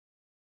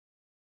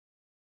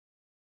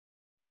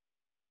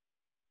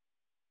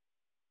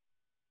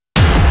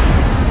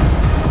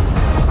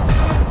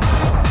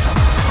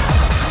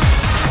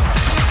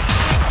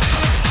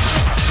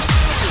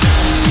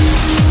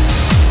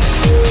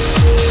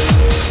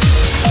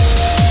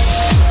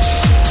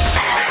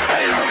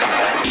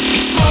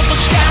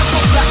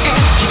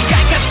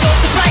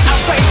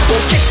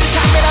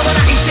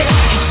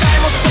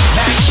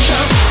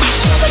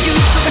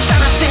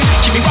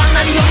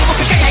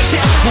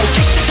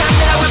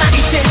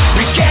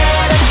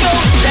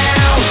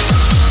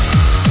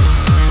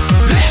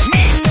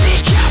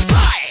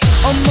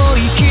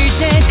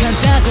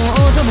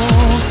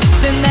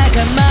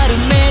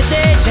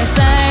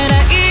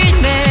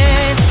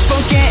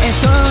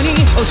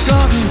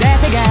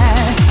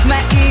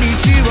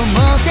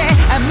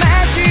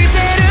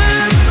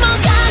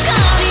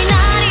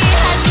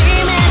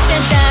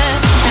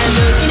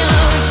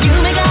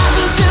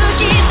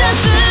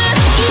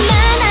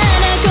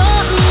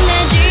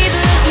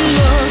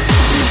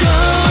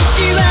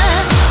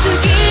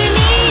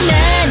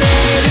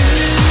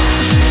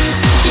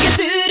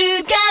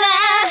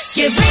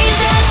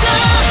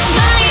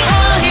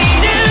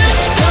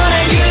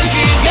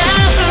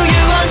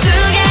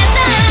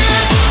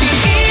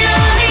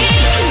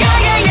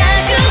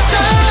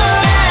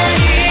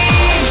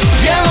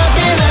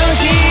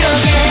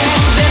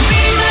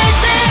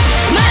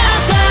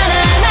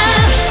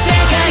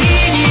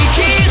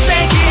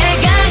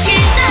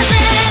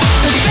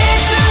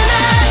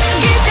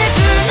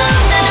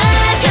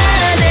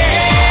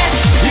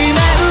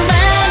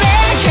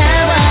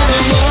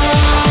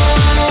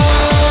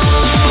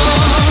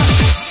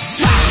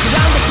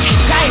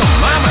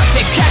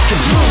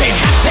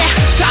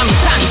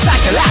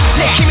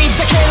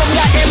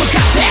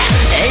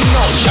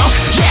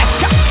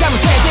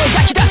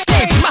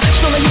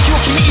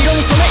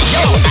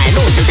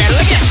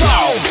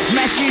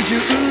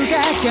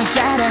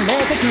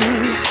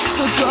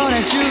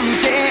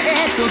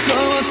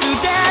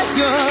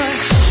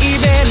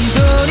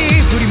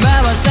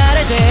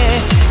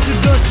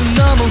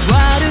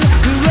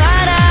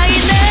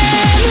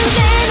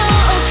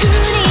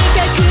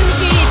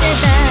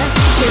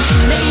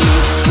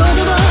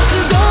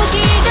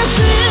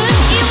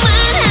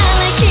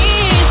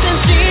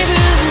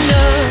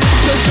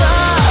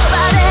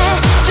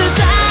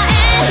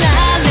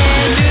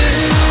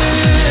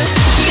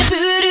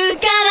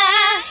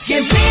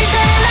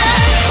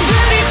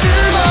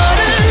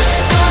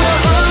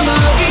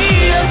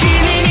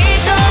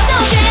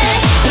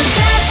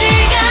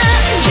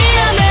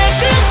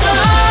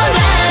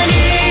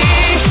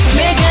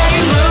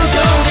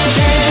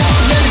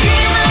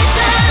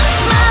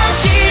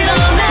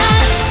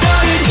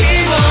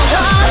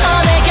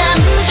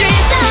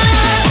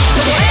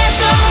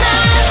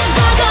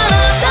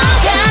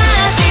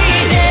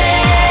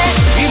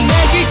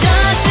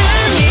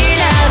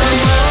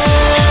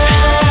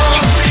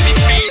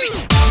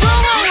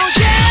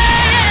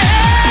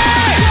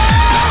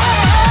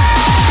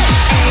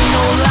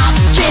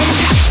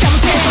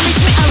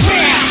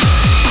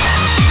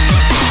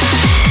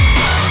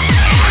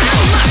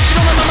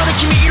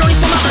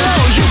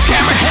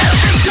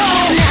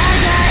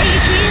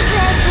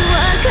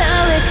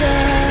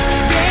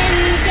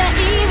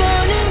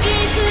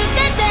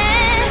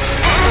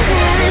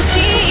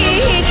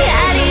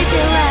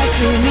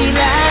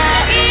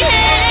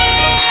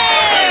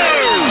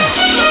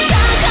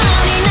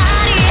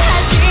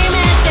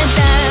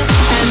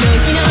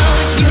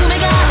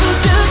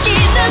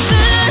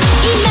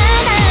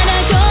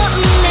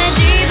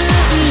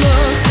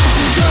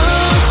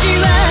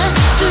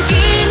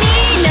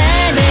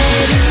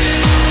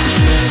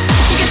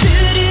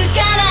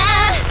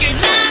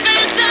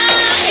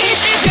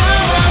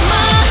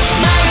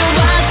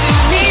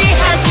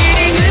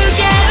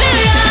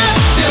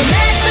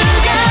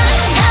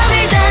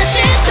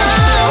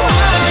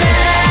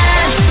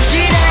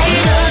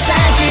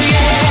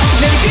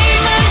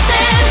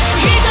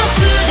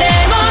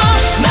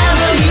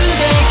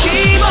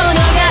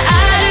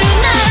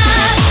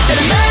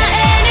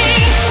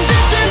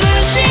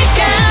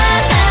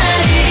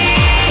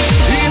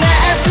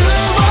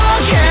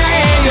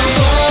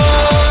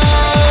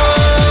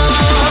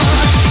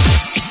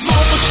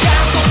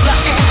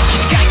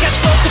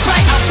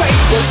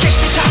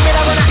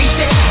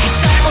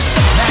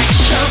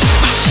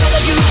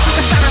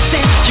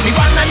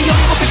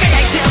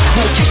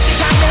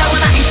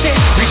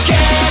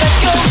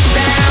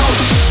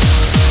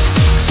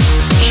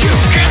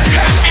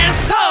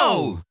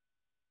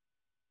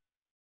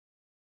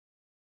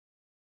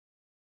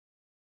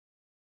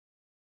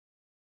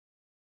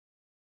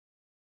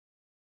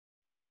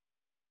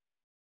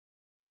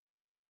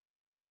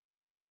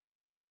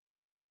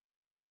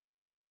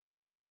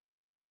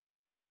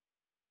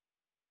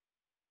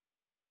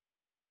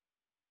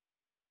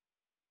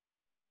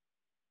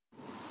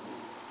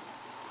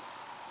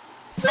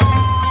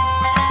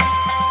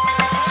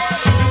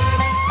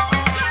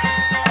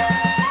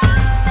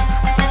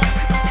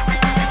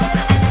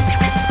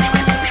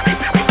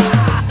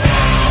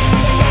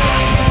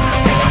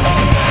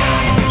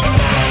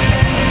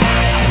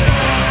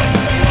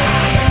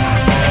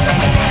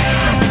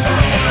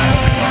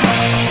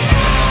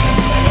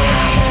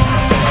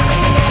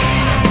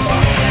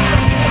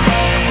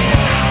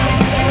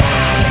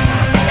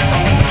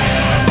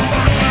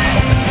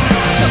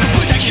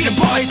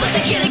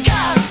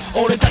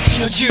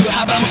中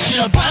幅も知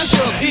らんパンシ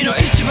ョンいの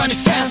一番に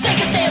スタン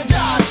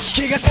ス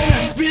気がせ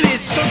ないスピリッ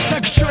ツ即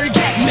作ちょいゲ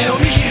ッ目を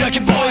見開け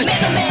ボーイズ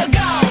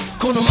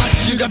この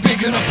街中がビ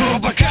ッグなプロ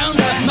パガン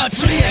ダ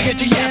祭り上げ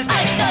て Yes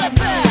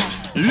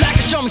ラ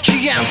ケ賞味期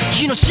限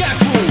付きのジャッ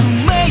ク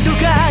運命と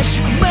か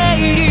宿命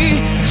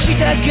に従う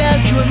気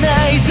は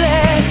ないぜ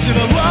唾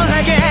を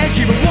吐け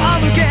希望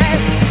を向け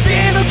立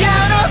ち向か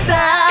うのさ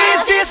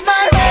Is this my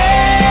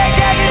way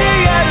限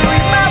りある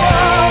今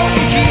を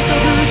生き急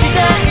ぐ時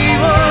代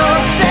を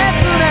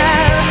切な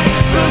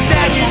ぶっ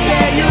た切っ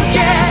てゆけ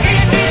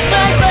Is this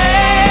my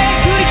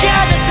way 振りか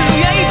ざす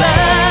刃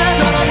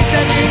どの道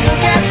に溶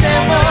かして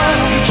も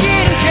生き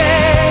抜け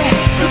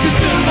不屈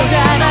の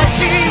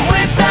魂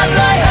With some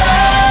light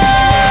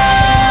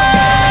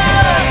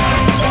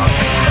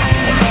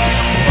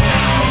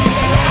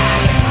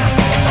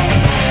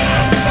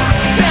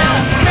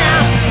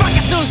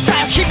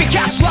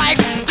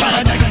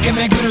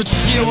巡る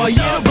血を呼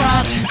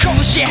ば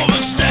拳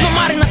の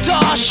まれな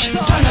都市た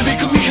なび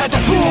く見果て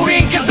風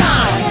林火山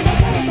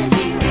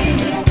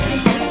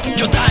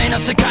巨大な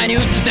世界に映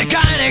って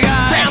かい願い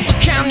ペンと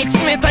剣に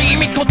冷たい意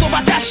味言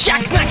葉出し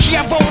悪なき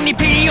野望に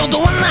ピリオド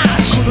はな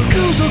し孤独と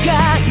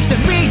か痛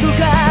みと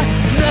か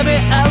舐め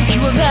合う気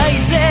はない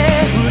ぜ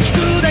ぶち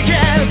砕け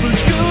ぶ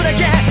ち砕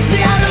け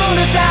リアル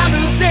な寒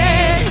さ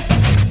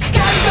掴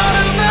み取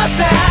るの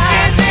さ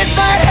In this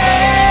my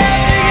head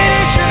握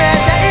りしめ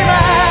た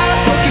今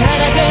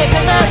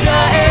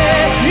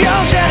容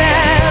赦ね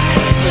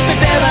捨て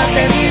ては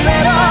手に入れ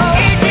ろ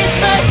It is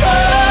my soul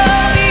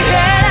見え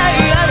な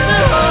い明日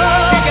を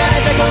描か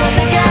れたこの世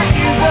界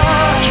を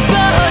希望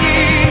に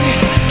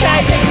変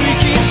えてく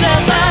生き様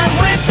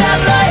With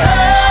some light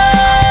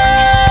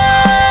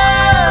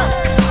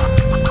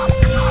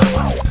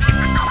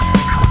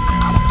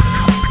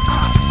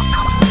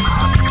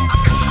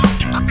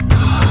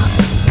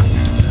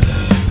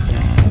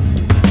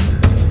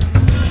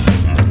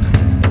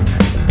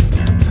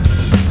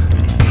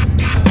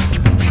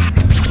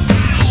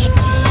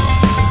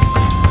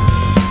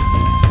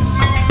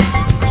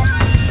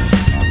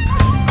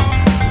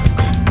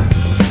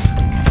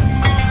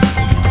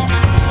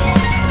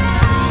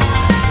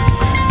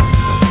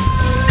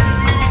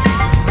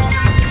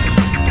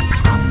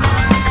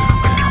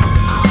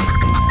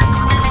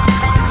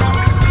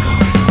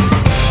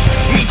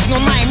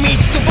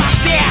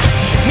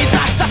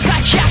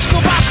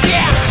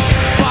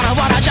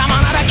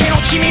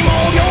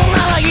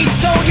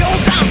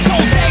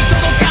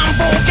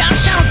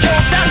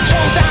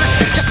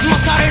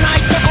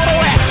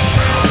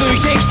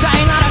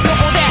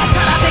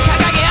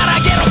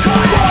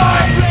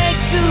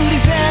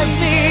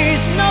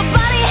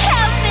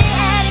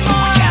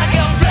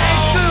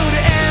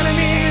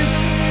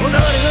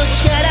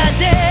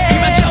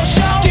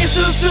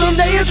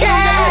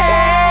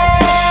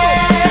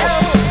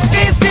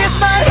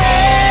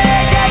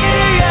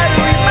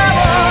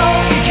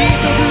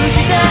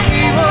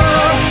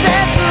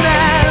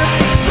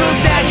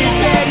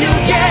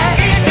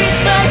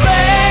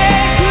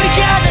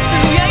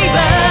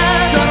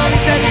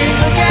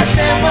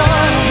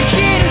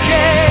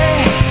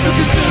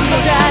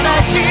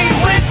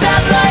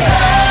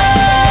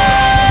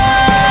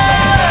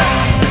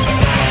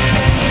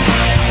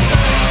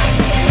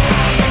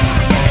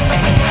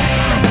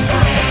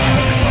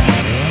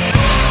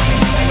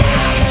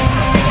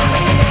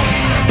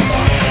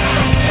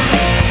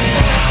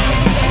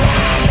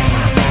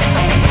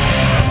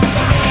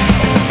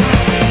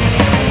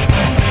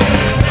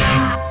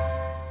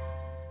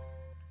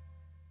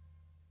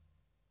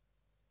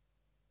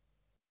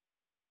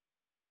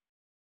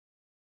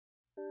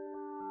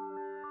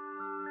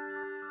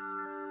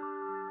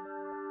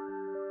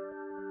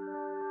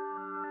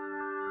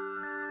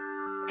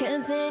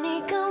風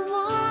に変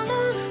わる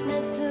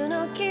夏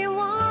の記憶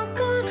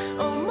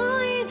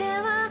思い出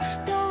は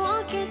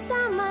遠き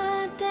さ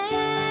まで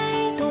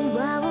と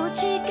は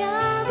違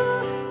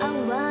う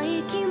淡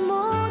い気持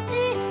ち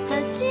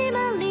始ま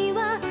り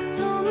は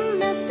そん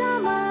なさ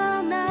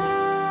まない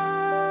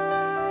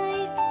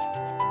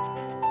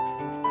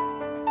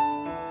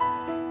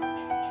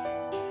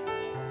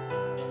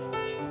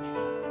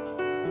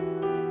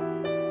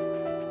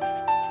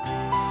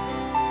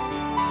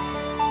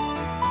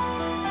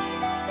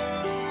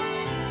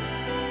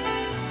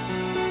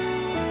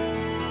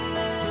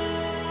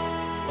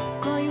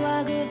恋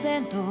は偶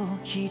然と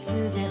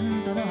必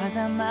然との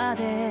狭間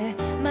で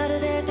まる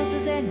で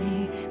突然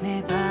に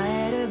芽生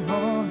える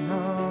も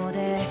の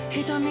で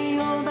瞳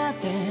を奪っ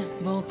て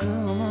僕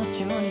を夢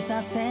中に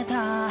させ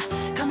た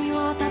髪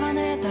を束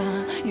ねた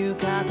浴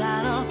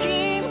衣の君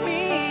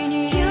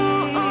に夕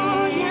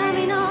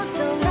闇の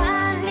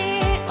空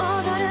に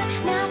踊る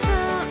夏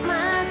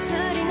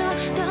祭りの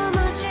灯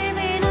火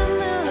の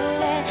群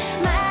れ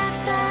ま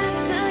た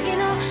次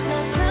の夏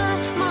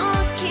も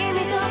君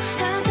と二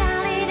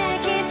人で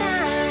来た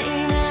い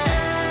な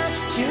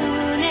10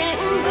年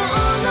後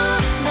の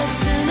夏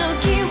の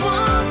記憶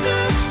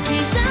刻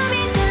み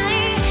たい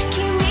君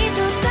と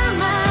サ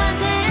マー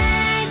デ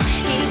イズ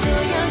人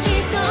よ人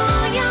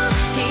よ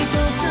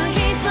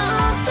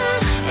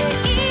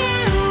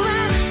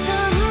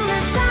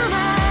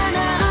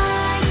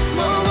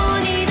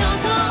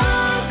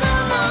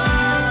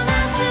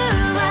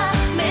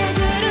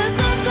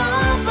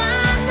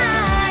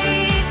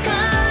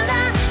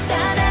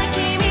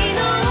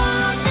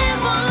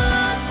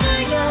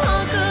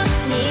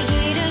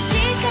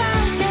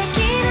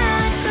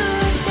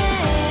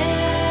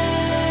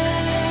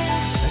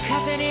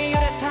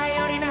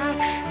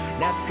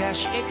優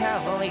しい香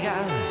り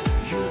が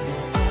You know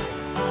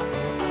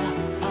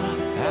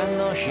あ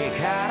の日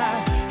か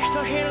らひ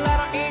とひら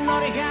の祈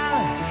り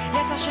が優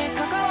しい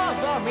心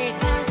を満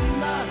たす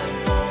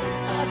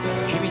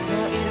君と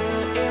いる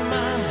今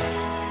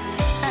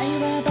愛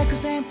は漠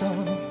然と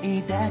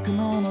抱く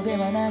もので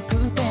はなく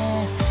て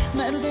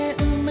まるで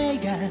運命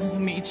が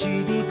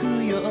導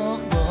くよう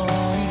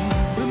に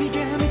ウミガ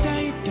メ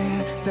抱いて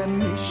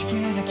寂し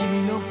げな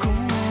君の声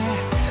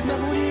守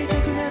りた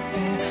くなって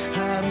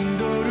ハン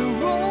ドル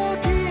を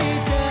切っ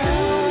て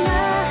砂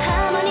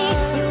浜に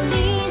寄り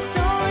添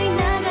い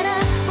ながら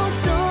細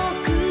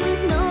く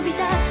伸び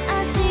た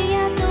足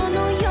跡の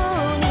よ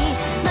うに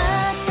ま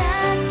た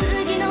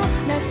次の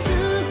夏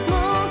も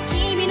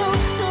君の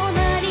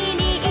隣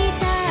にい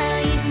た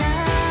いな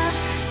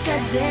風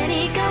に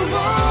香る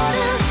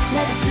夏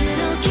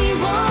の記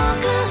憶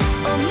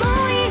思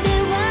い出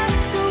は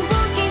遠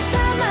きさ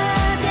ま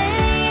で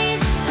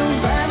と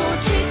はも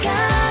違う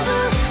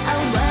淡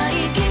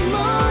い気持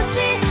ち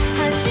始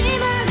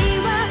まり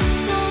は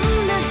そ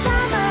んなさ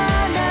ま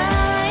な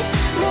い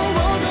もう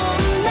ど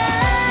んな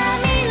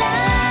未来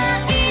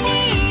に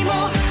も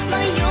迷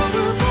う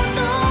こと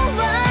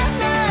は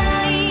な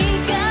い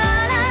か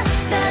ら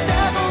ただ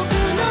僕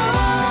の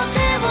手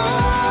を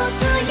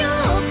強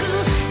く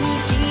握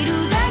る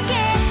だけ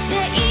で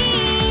い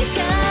いか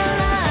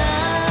ら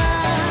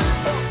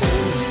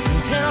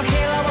手のひ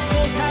らを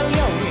伝うよ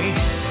うに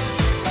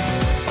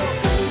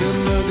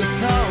紡ぐス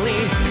トーリ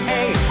ー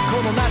こ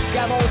の夏が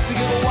もうすぐ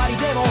終わり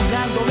でも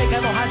何度目か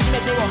の初め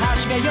てを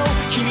始めよう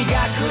君が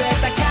くれ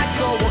た過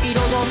去を彩っ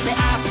て明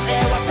日へ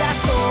渡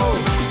そう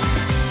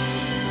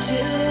10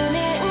年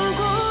後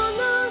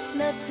の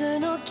夏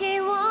の記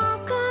憶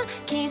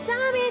刻み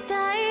た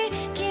い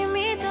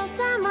君と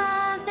さ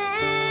まで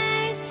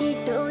す人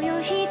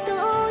よ人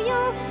よ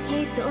一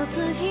つ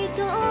一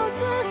つ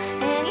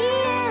永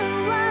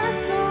遠は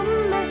そん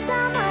なさ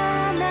ま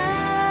な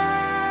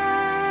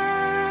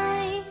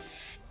い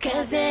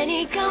風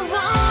に変わ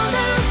る